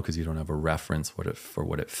 you don't know, because you don't have a reference for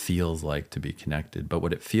what it feels like to be connected. But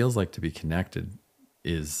what it feels like to be connected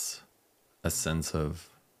is a sense of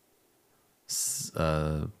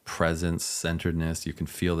presence, centeredness. You can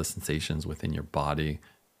feel the sensations within your body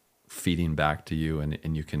feeding back to you,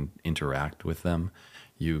 and you can interact with them.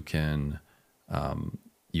 You can,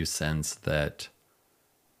 you sense that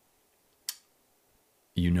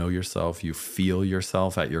you know yourself, you feel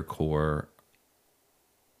yourself at your core,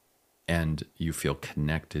 and you feel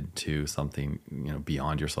connected to something,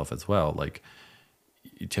 beyond yourself as well. Like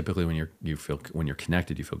typically when you're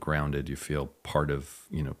connected, you feel grounded, you feel part of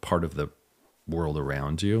the world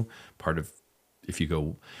around you, part of, if you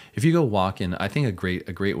go walk in, I think a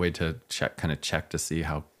great way to check to see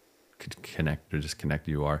how connected or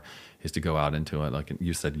disconnected you are is to go out into it. Like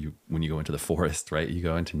you said, when you go into the forest, right? You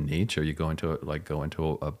go into nature, you go into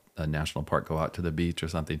a national park, go out to the beach or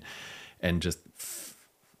something, and just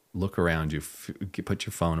look around you, put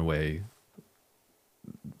your phone away,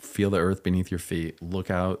 feel the earth beneath your feet, look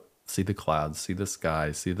out, see the clouds, see the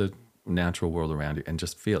sky, see the natural world around you, and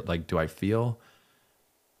just feel like, do I feel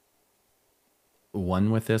one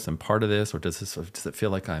with this and part of this, or does it feel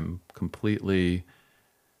like I'm completely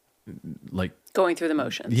like going through the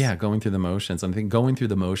motions? Yeah, going through the motions. I think going through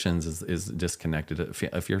the motions is disconnected.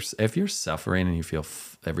 If you're suffering and you feel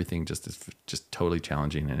everything is just totally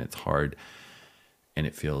challenging and it's hard and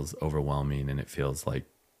it feels overwhelming and it feels like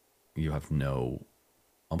you have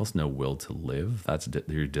almost no will to live,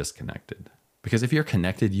 you're disconnected. Because if you're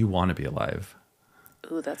connected, you want to be alive.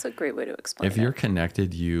 Ooh, that's a great way to explain it. If you're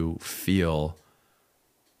connected, you feel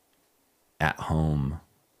at home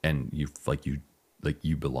and you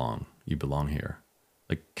belong. You belong here.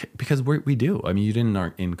 Like, because we do. I mean, you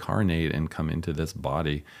didn't incarnate and come into this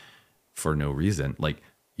body for no reason. Like,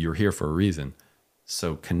 you're here for a reason.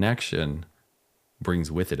 So connection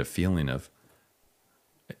brings with it a feeling of,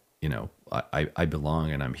 I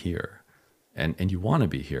belong and I'm here, and you want to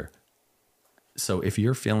be here. So if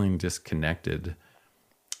you're feeling disconnected,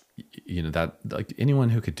 that, like, anyone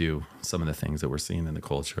who could do some of the things that we're seeing in the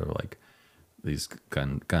culture, like these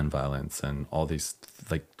gun violence and all these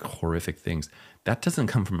like horrific things, that doesn't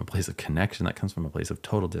come from a place of connection. That comes from a place of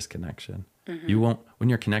total disconnection. Mm-hmm. When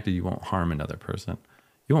you're connected, you won't harm another person.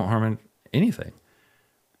 You won't harm anything.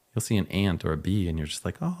 You'll see an ant or a bee and you're just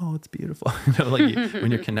like, oh, it's beautiful.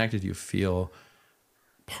 When you're connected, you feel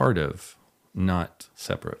part of, not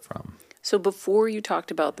separate from. So before you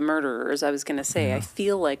talked about the murderers, I was going to say, I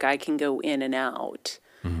feel like I can go in and out,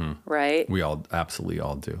 right? We absolutely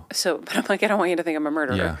all do. So, but I'm like, I don't want you to think I'm a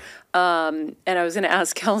murderer. Yeah. And I was going to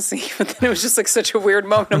ask Kelsey, but then it was just like such a weird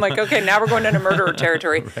moment. I'm like, okay, now we're going into murderer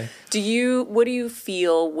territory. Right. What do you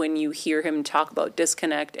feel when you hear him talk about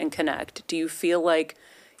disconnect and connect? Do you feel like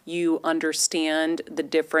you understand the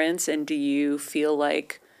difference, and do you feel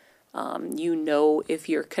like if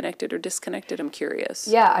you're connected or disconnected? I'm curious.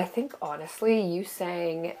 Yeah, I think honestly, you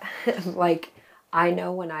saying like, I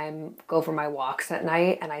know when go for my walks at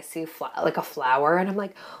night and I see like a flower and I'm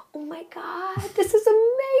like, oh my God, this is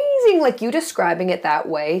amazing. Like, you describing it that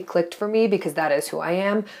way clicked for me because that is who I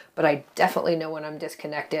am. But I definitely know when I'm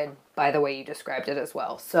disconnected by the way you described it as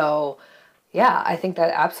well. So yeah, I think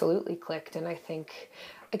that absolutely clicked. And I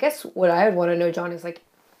guess what I would want to know, John, is like,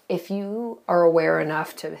 if you are aware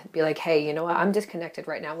enough to be like, hey, you know what, I'm disconnected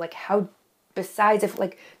right now. Like, how, besides if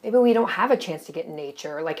like maybe we don't have a chance to get in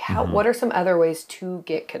nature, like what are some other ways to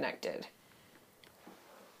get connected?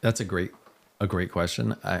 That's a great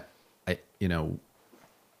question. I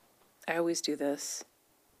always do this.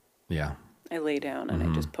 Yeah. I lay down and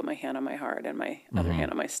I just put my hand on my heart and my other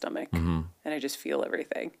hand on my stomach, and I just feel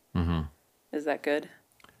everything. Is that good?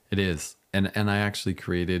 It is. And I actually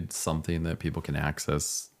created something that people can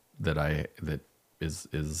access that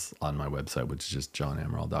is on my website, which is just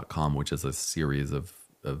johnamaral.com, which is a series of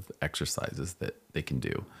exercises that they can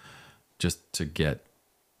do just to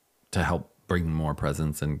help bring more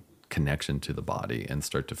presence and connection to the body and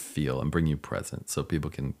start to feel and bring you present, so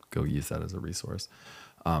people can go use that as a resource.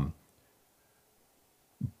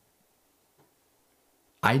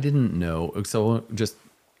 I didn't know. So just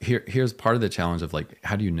here's part of the challenge of like,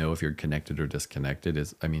 how do you know if you're connected or disconnected?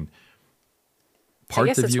 I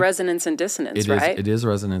guess it's resonance and dissonance, right? It is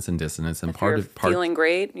resonance and dissonance, and feeling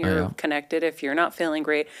great, you're connected. If you're not feeling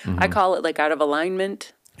great, I call it like out of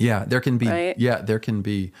alignment. Yeah, there can be. Right? Yeah, there can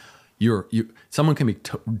be. Someone can be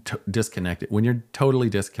disconnected. When you're totally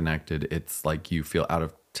disconnected, it's like you feel out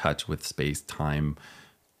of touch with space, time,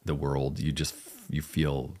 the world. You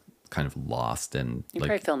feel kind of lost, and you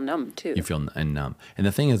probably feel numb too. You feel numb, and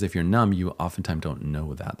the thing is, if you're numb, you oftentimes don't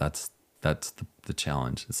know that. That's the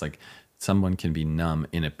challenge. It's like someone can be numb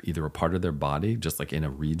in either a part of their body, just like in a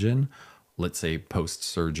region, let's say post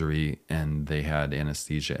surgery, and they had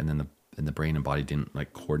anesthesia, and then the brain and body didn't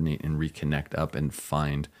like coordinate and reconnect up and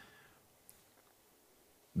find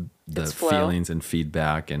the feelings and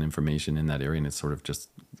feedback and information in that area, and it's sort of just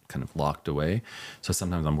kind of locked away. So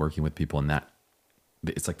sometimes I'm working with people, and that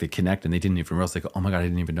it's like they connect and they didn't even realize, like, oh my God, I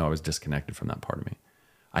didn't even know I was disconnected from that part of me.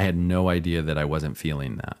 I had no idea that I wasn't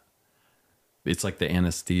feeling that. it's like the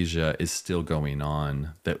anesthesia is still going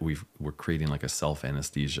on, that we're creating like a self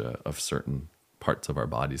anesthesia of certain parts of our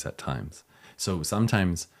bodies at times. So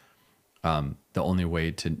sometimes the only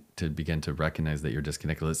way to begin to recognize that you're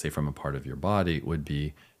disconnected, let's say from a part of your body, would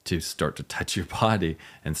be to start to touch your body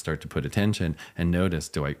and start to put attention and notice,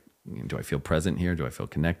 do I feel present here? Do I feel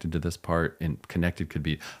connected to this part? And connected could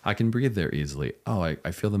be, I can breathe there easily. Oh,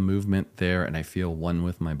 I feel the movement there and I feel one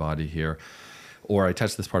with my body here. Or I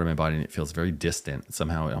touch this part of my body and it feels very distant.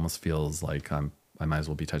 Somehow it almost feels like I might as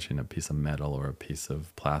well be touching a piece of metal or a piece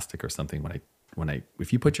of plastic or something.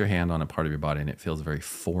 If you put your hand on a part of your body and it feels very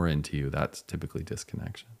foreign to you, that's typically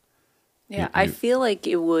disconnection. Yeah, I feel like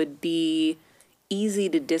it would be easy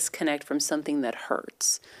to disconnect from something that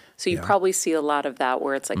hurts. So you probably see a lot of that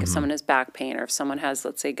where it's like if someone has back pain or if someone has,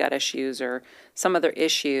 let's say, gut issues or some other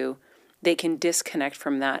issue, they can disconnect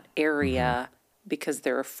from that area because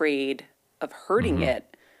they're afraid of hurting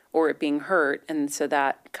it or it being hurt. And so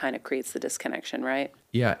that kind of creates the disconnection, right?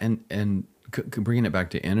 Yeah, and bringing it back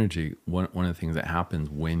to energy, one of the things that happens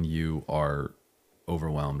when you are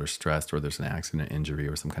overwhelmed or stressed or there's an accident, injury,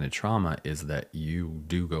 or some kind of trauma is that you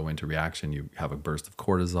do go into reaction. You have a burst of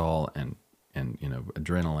cortisol and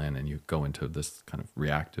adrenaline, and you go into this kind of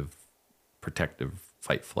reactive, protective,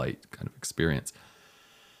 fight, flight kind of experience.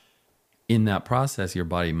 In that process, your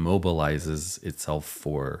body mobilizes itself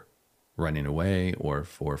for running away or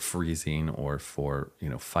for freezing or for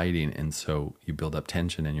fighting, and so you build up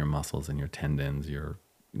tension in your muscles and your tendons, your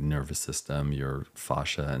nervous system, your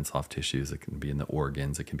fascia and soft tissues. It can be in the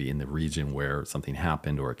organs, it can be in the region where something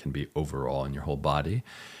happened, or it can be overall in your whole body.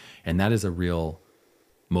 And that is a real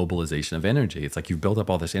mobilization of energy. It's like you've built up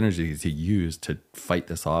all this energy to use to fight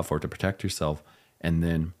this off or to protect yourself. And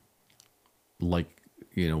then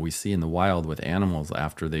we see in the wild with animals,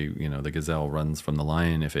 after the gazelle runs from the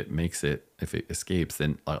lion, if it escapes,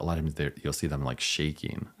 then a lot of times you'll see them like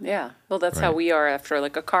shaking. Yeah. Well, that's how we are after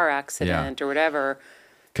like a car accident or whatever.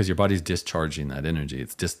 Because your body's discharging that energy.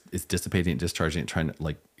 It's dissipating, discharging, trying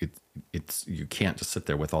to you can't just sit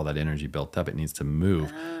there with all that energy built up. It needs to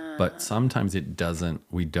move. But sometimes it doesn't.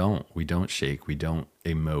 We don't shake. We don't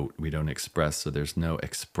emote. We don't express. So there's no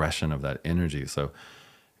expression of that energy. So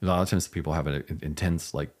a lot of times people have an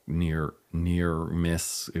intense, like near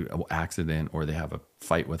miss accident, or they have a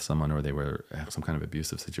fight with someone, or they have some kind of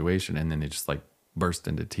abusive situation, and then they just like burst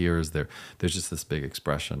into tears. There's just this big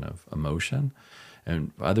expression of emotion.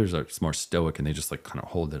 And others are more stoic and they just like kind of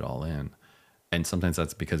hold it all in. And sometimes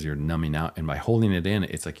that's because you're numbing out. And by holding it in,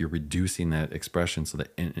 it's like you're reducing that expression so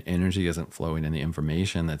that energy isn't flowing and the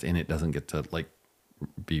information that's in it doesn't get to like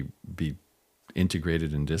be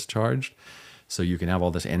integrated and discharged. So you can have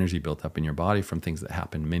all this energy built up in your body from things that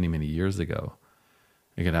happened many, many years ago.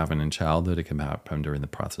 It could happen in childhood. It can happen during the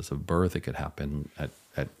process of birth. It could happen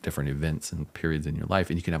at different events and periods in your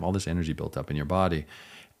life. And you can have all this energy built up in your body.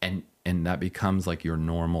 And that becomes like your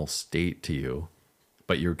normal state to you.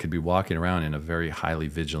 But you could be walking around in a very highly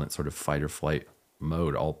vigilant sort of fight or flight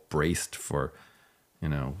mode, all braced from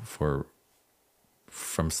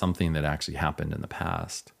something that actually happened in the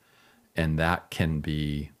past. And that can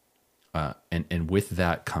be, and with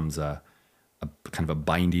that comes a kind of a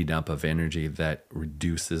binding up of energy that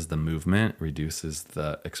reduces the movement, reduces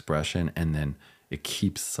the expression, and then it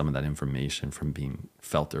keeps some of that information from being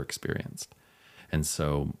felt or experienced. And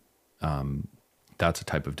so that's a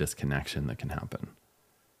type of disconnection that can happen.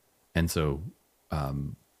 And so a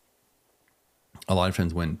lot of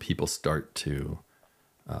times when people start to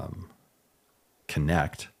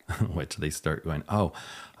connect, which they start going, oh,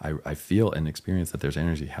 I feel and experience that there's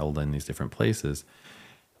energy held in these different places,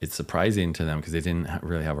 it's surprising to them because they didn't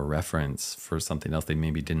really have a reference for something else. They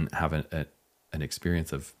maybe didn't have an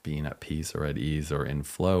experience of being at peace or at ease or in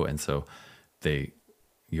flow. And so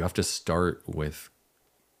you have to start with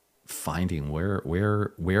finding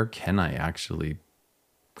where can I actually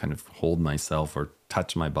kind of hold myself or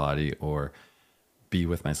touch my body or be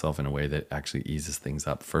with myself in a way that actually eases things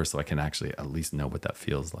up first, so I can actually at least know what that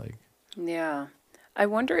feels like. Yeah. I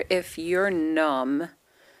wonder if you're numb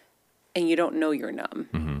and you don't know you're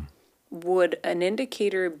numb. Would an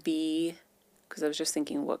indicator be, because I was just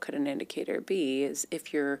thinking, what could an indicator be, is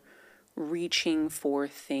if you're reaching for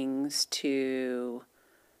things to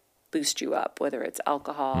boost you up, whether it's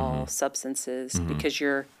alcohol, substances, because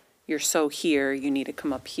you're so here, you need to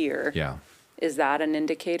come up here. Yeah. Is that an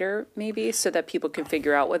indicator maybe so that people can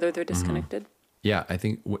figure out whether they're disconnected? Yeah, I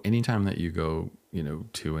think anytime that you go,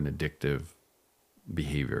 to an addictive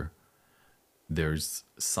behavior, there's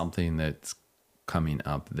something that's coming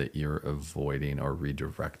up that you're avoiding or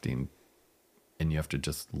redirecting, and you have to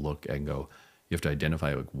just look and go, you have to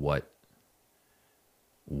identify like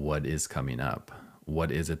what is coming up?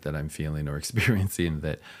 What is it that I'm feeling or experiencing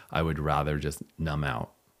that I would rather just numb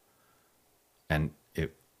out? And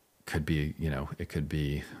it could be, it could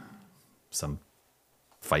be some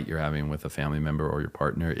fight you're having with a family member or your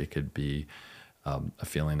partner. It could be a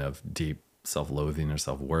feeling of deep self-loathing or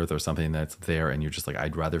self-worth or something that's there. And you're just like,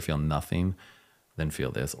 I'd rather feel nothing than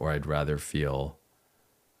feel this, or I'd rather feel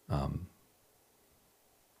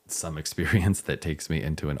some experience that takes me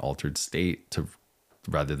into an altered state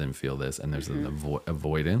rather than feel this. And there's an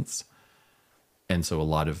avoidance. And so a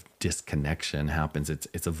lot of disconnection happens. It's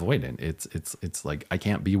avoidant. It's like, I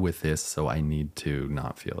can't be with this, so I need to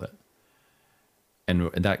not feel it.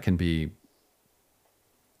 And that can be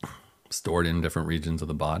stored in different regions of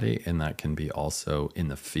the body, and that can be also in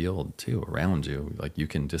the field too, around you. Like, you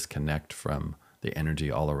can disconnect from the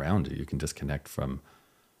energy all around you. You can disconnect from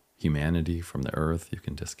humanity, from the earth. You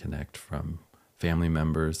can disconnect from family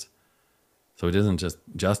members. So it isn't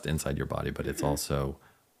just inside your body, but it's also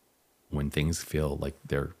when things feel like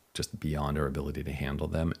they're just beyond our ability to handle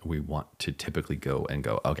them, we want to typically go,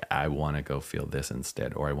 okay, I want to go feel this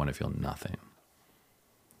instead, or I want to feel nothing.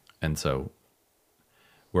 And so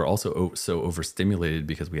we're also so overstimulated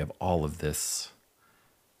because we have all of this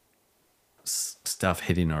stuff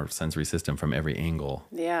hitting our sensory system from every angle.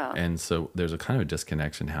 Yeah. And so there's a kind of a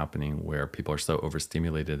disconnection happening where people are so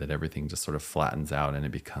overstimulated that everything just sort of flattens out, and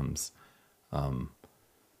it becomes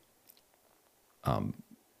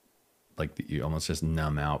like you almost just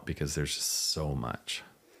numb out because there's just so much.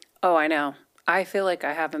 Oh, I know. I feel like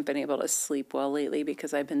I haven't been able to sleep well lately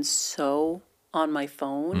because I've been so on my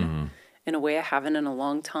phone in a way I haven't in a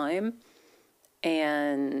long time.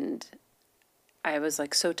 And I was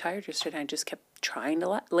like so tired yesterday. I just kept trying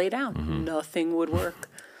to lay down. Nothing would work.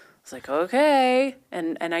 It's like, okay.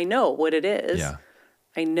 And I know what it is. Yeah.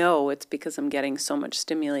 I know it's because I'm getting so much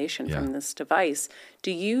stimulation from this device.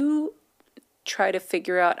 Do you try to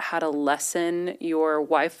figure out how to lessen your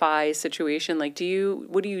Wi-Fi situation? Like,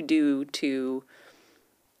 what do you do to,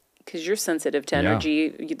 because you're sensitive to energy.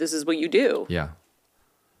 This is what you do. Yeah.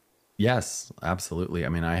 Yes, absolutely. I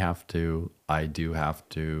mean, I do have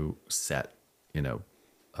to set,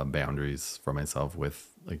 boundaries for myself with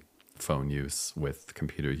like phone use, with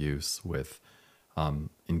computer use, with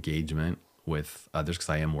engagement with others, because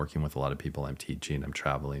I am working with a lot of people. I'm teaching, I'm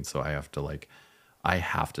traveling. So I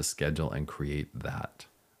have to schedule and create that.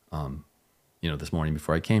 This morning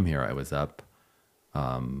before I came here, I was up.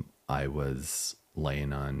 I was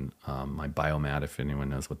laying on my biomat, if anyone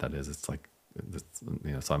knows what that is. It's like,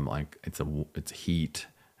 so I'm like, it's heat,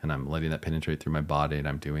 and I'm letting that penetrate through my body, and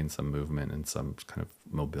I'm doing some movement and some kind of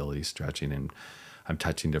mobility, stretching, and I'm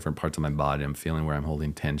touching different parts of my body. I'm feeling where I'm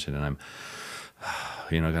holding tension, and I'm,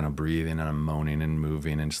 kind of breathing, and I'm moaning and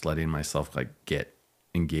moving and just letting myself like get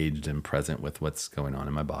engaged and present with what's going on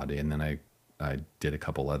in my body. And then I did a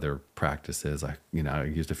couple other practices. I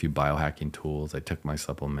used a few biohacking tools. I took my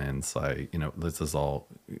supplements. This is all,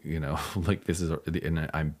 like this is, and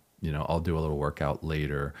I'm, I'll do a little workout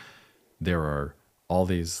later. There are all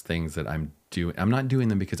these things that I'm doing. I'm not doing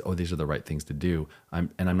them because, these are the right things to do.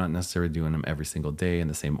 I'm not necessarily doing them every single day in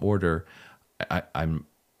the same order. I'm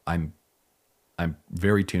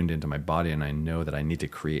very tuned into my body, and I know that I need to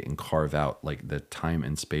create and carve out like the time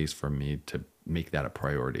and space for me to make that a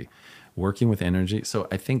priority. Working with energy. So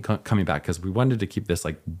I think coming back, because we wanted to keep this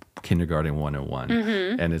like kindergarten 101,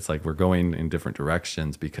 and it's like we're going in different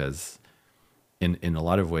directions, because in a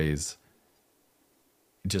lot of ways,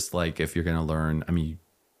 just like if you're going to learn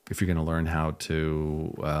how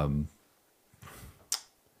to,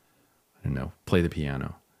 play the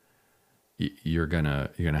piano, you're gonna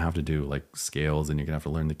have to do like scales, and you're gonna have to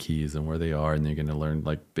learn the keys and where they are, and you're gonna learn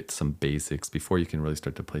like some basics before you can really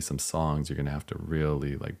start to play some songs. You're gonna have to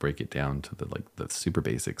really like break it down to the super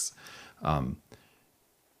basics.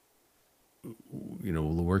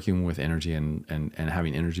 Working with energy and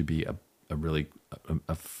having energy be a really kind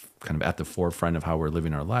of at the forefront of how we're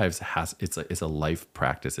living our lives it's a life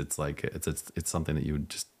practice. It's like it's something that you would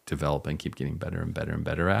just develop and keep getting better and better and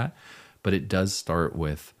better at. But it does start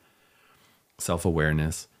with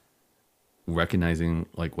self-awareness, recognizing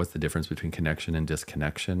like what's the difference between connection and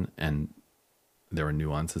disconnection. And there are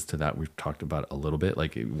nuances to that. We've talked about a little bit,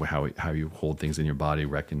 like how you hold things in your body,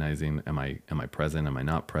 recognizing, am I present? Am I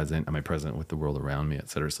not present? Am I present with the world around me, et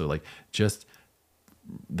cetera? So like just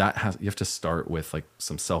that you have to start with like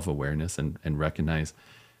some self-awareness and recognize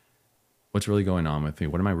what's really going on with me.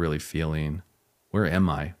 What am I really feeling? Where am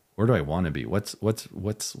I? Where do I want to be? What's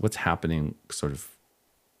happening sort of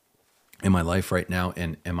in my life right now?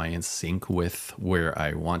 And am I in sync with where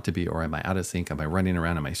I want to be, or am I out of sync? Am I running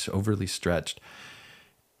around? Am I overly stretched?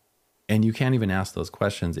 And you can't even ask those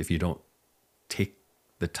questions if you don't take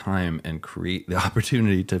the time and create the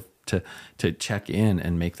opportunity to check in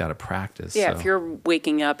and make that a practice. Yeah, So, if you're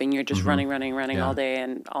waking up and you're just running all day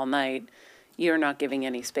and all night, you're not giving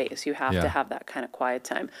any space. You have to have that kind of quiet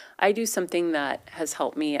time. I do something that has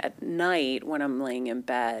helped me at night when I'm laying in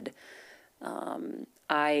bed.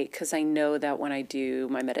 Because I know that when I do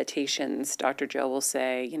my meditations, Dr. Joe will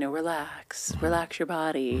say, relax your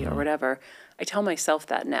body or whatever. I tell myself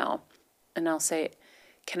that now. And I'll say,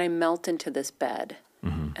 can I melt into this bed?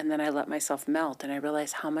 And then I let myself melt, and I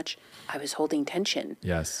realize how much I was holding tension.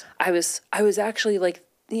 yes. I was actually like,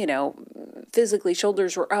 physically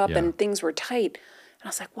shoulders were up and things were tight. And I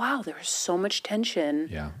was like, wow, there was so much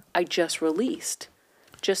tension I just released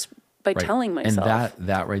just by telling myself. And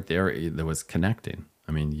that right there was connecting.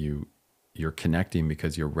 I mean, you're connecting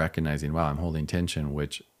because you're recognizing, wow, I'm holding tension,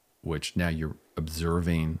 which now you're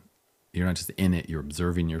observing. You're not just in it, you're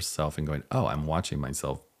observing yourself and going, oh, I'm watching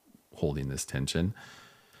myself holding this tension.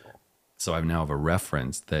 So I now have a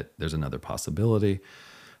reference that there's another possibility.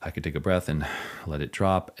 I could take a breath and let it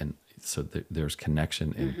drop. And so there's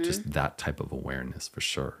connection in just that type of awareness for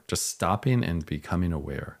sure. Just stopping and becoming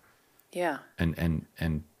aware. Yeah. And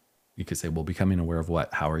you could say, well, becoming aware of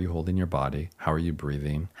what? How are you holding your body? How are you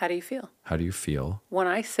breathing? How do you feel? How do you feel? When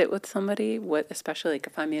I sit with somebody, especially like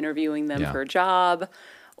if I'm interviewing them for a job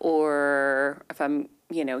or if I'm,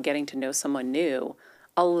 getting to know someone new,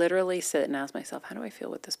 I'll literally sit and ask myself, how do I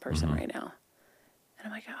feel with this person right now? And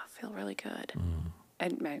I'm like, oh, I feel really good.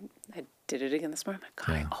 And I did it again this morning. I'm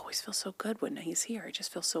like, God, I always feel so good when he's here. I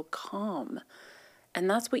just feel so calm. And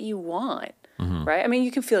that's what you want, right? I mean,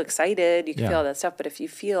 you can feel excited, you can feel all that stuff, but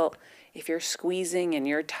if you're squeezing and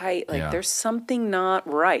you're tight, like there's something not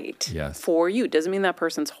right for you. Doesn't mean that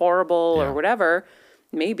person's horrible or whatever,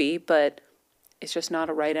 maybe, but it's just not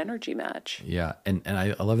a right energy match. Yeah, and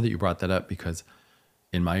I love that you brought that up because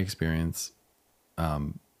in my experience,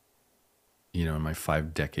 in my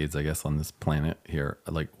 5 decades, I guess, on this planet here,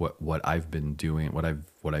 like what I've been doing, what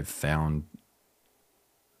I've found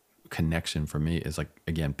connection for me is like,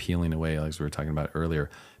 again, peeling away, like we were talking about earlier,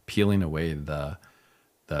 peeling away the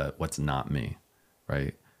what's not me,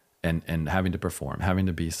 right? And having to perform, having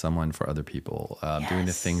to be someone for other people, doing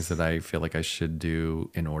the things that I feel like I should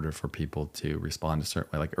do in order for people to respond a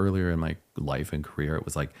certain way. Like earlier in my life and career, it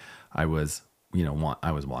was like I was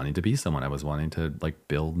wanting to be someone. I was wanting to like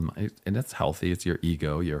build, and that's healthy. It's your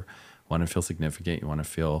ego. You want to feel significant. You want to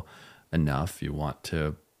feel enough. You want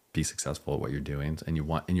to be successful at what you're doing, and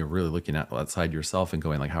you're really looking outside yourself and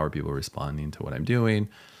going like, how are people responding to what I'm doing?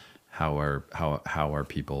 How are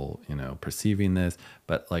people, perceiving this?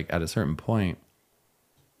 But like at a certain point,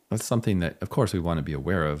 that's something that, of course, we want to be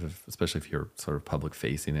aware of, especially if you're sort of public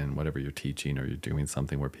facing and whatever you're teaching or you're doing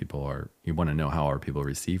something where you want to know how are people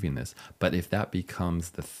receiving this. But if that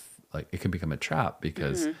becomes it can become a trap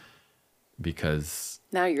because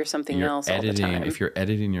now you're something else all the time. If you're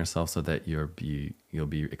editing yourself so that you'll be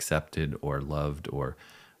accepted or loved or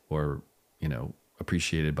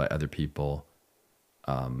appreciated by other people,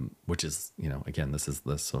 which is, again, this is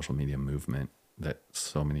the social media movement that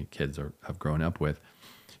so many kids have grown up with.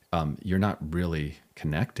 You're not really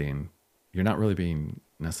connecting. You're not really being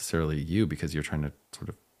necessarily you because you're trying to sort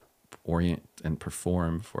of orient and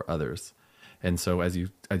perform for others. And so as you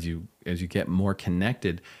get more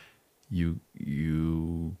connected,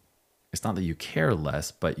 it's not that you care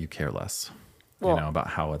less, but you care less, about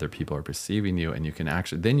how other people are perceiving you. And you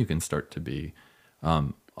can start to be,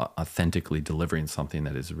 authentically delivering something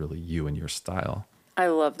that is really you and your style. I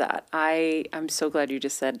love that. I'm so glad you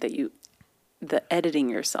just said that the editing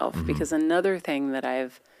yourself, because another thing that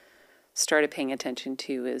I've started paying attention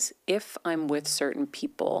to is if I'm with certain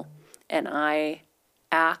people and I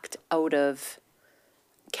act out of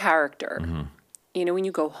character, when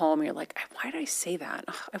you go home, you're like, why did I say that?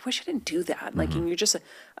 Ugh, I wish I didn't do that. Like, and you're just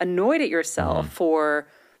annoyed at yourself for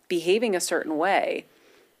behaving a certain way.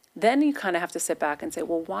 Then you kind of have to sit back and say,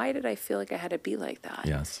 well, why did I feel like I had to be like that?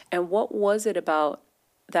 Yes. And what was it about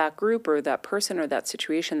that group or that person or that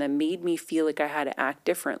situation that made me feel like I had to act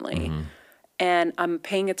differently? And I'm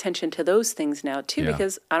paying attention to those things now too,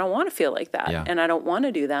 because I don't want to feel like that. And I don't want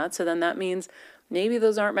to do that. So then that means maybe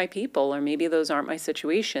those aren't my people or maybe those aren't my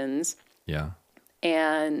situations. Yeah.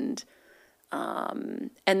 And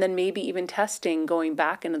then maybe even testing, going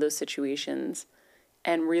back into those situations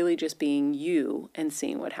and really just being you and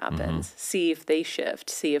seeing what happens. See if they shift.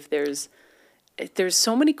 See if there's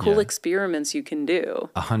so many cool experiments you can do.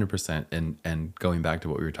 100%. And going back to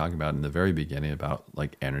what we were talking about in the very beginning about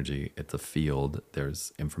like energy, it's a field.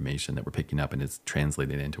 There's information that we're picking up and it's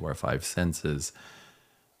translated into our 5 senses.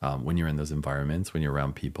 when you're in those environments, when you're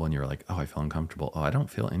around people and you're like, oh, I feel uncomfortable. Oh, I don't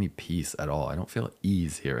feel any peace at all. I don't feel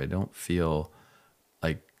ease here. I don't feel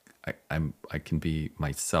like I can be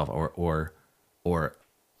myself, or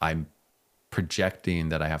I'm projecting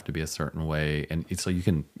that I have to be a certain way. And so you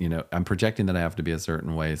can, I'm projecting that I have to be a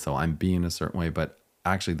certain way. So I'm being a certain way, but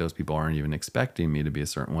actually those people aren't even expecting me to be a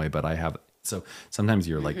certain way, but I have. So sometimes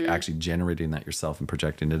you're like actually generating that yourself and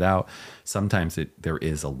projecting it out. Sometimes there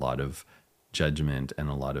is a lot of judgment and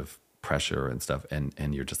a lot of pressure and stuff. And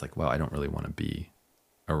you're just like, well, I don't really want to be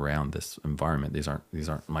around this environment. These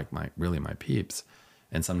aren't like my peeps.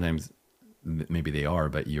 And sometimes maybe they are,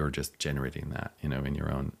 but you're just generating that, in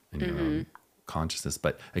your own consciousness.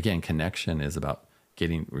 But again, connection is about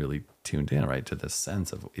getting really tuned in, right, to this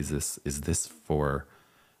sense of, is this for,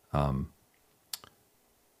 am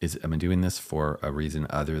I doing this for a reason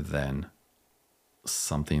other than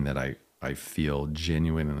something that I feel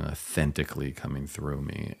genuine and authentically coming through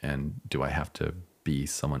me? And do I have to be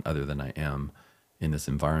someone other than I am in this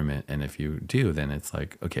environment? And if you do, then it's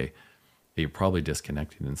like, okay, you're probably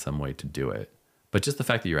disconnected in some way to do it. But just the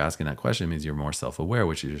fact that you're asking that question means you're more self-aware,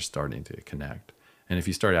 which is you're starting to connect. And if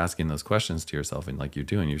you start asking those questions to yourself, and like you're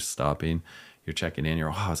doing, you're stopping, you're checking in,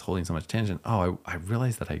 I was holding so much tension. Oh, I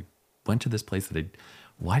realized that I went to this place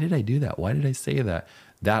why did I do that? Why did I say that?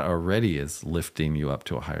 That already is lifting you up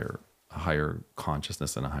to a higher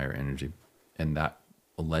consciousness and a higher energy. And that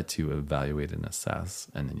will let you evaluate and assess.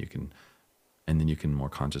 And then you can more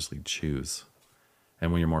consciously choose.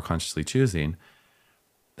 And when you're more consciously choosing,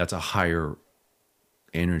 that's a higher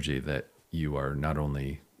energy that you are not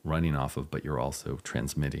only running off of, but you're also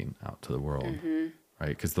transmitting out to the world, right?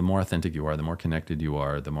 Because the more authentic you are, the more connected you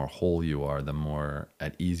are, the more whole you are, the more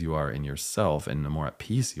at ease you are in yourself, and the more at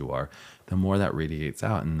peace you are, the more that radiates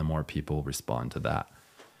out, and the more people respond to that.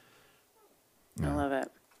 I love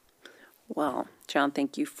it. Well, John,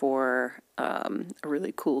 thank you for a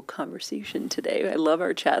really cool conversation today. I love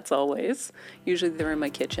our chats always. Usually they're in my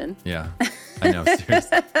kitchen. Yeah, I know,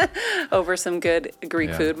 seriously. Over some good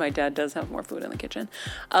Greek food. My dad does have more food in the kitchen.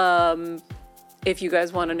 If you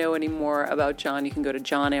guys want to know any more about John, you can go to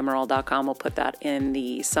johnamaral.com. We'll put that in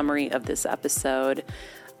the summary of this episode.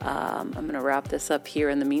 I'm going to wrap this up here.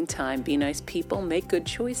 In the meantime, be nice people, make good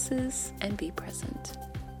choices, and be present.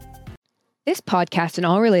 This podcast and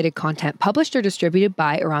all related content published or distributed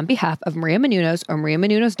by or on behalf of Maria Menounos or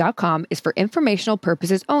mariamenounos.com is for informational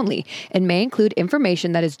purposes only and may include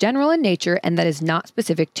information that is general in nature and that is not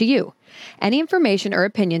specific to you. Any information or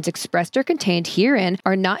opinions expressed or contained herein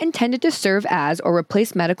are not intended to serve as or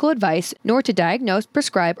replace medical advice, nor to diagnose,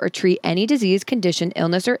 prescribe, or treat any disease, condition,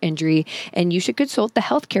 illness, or injury, and you should consult the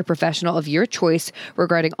healthcare professional of your choice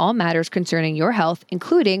regarding all matters concerning your health,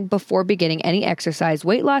 including before beginning any exercise,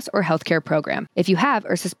 weight loss, or healthcare program. If you have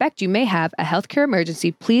or suspect you may have a healthcare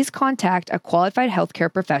emergency, please contact a qualified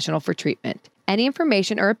healthcare professional for treatment. Any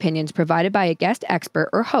information or opinions provided by a guest expert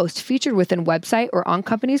or host featured within website or on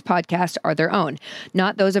company's podcast are their own,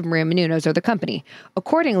 not those of Maria Menounos or the company.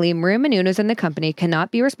 Accordingly, Maria Menounos and the company cannot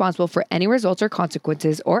be responsible for any results or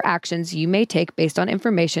consequences or actions you may take based on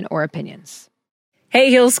information or opinions. Hey,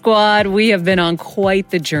 Heal Squad, we have been on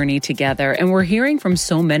quite the journey together, and we're hearing from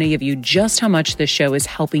so many of you just how much this show is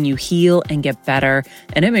helping you heal and get better,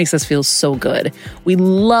 and it makes us feel so good. We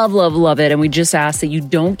love, love, love it, and we just ask that you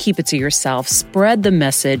don't keep it to yourself. Spread the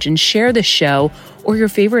message and share the show or your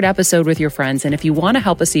favorite episode with your friends. And if you want to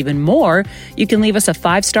help us even more, you can leave us a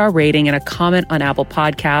 5-star rating and a comment on Apple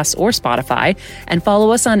Podcasts or Spotify, and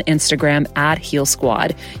follow us on Instagram at Heal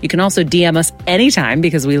Squad. You can also DM us anytime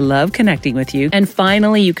because we love connecting with you. And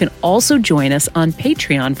finally, you can also join us on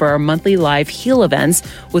Patreon for our monthly live heal events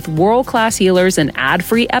with world-class healers and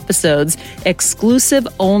ad-free episodes exclusive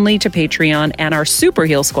only to Patreon and our Super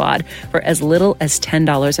Heal Squad for as little as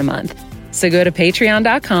 $10 a month. So go to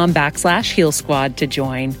patreon.com/Heal Squad to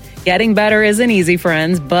join. Getting better isn't easy,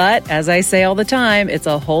 friends, but as I say all the time, it's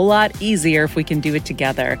a whole lot easier if we can do it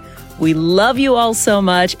together. We love you all so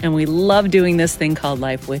much, and we love doing this thing called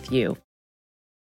life with you.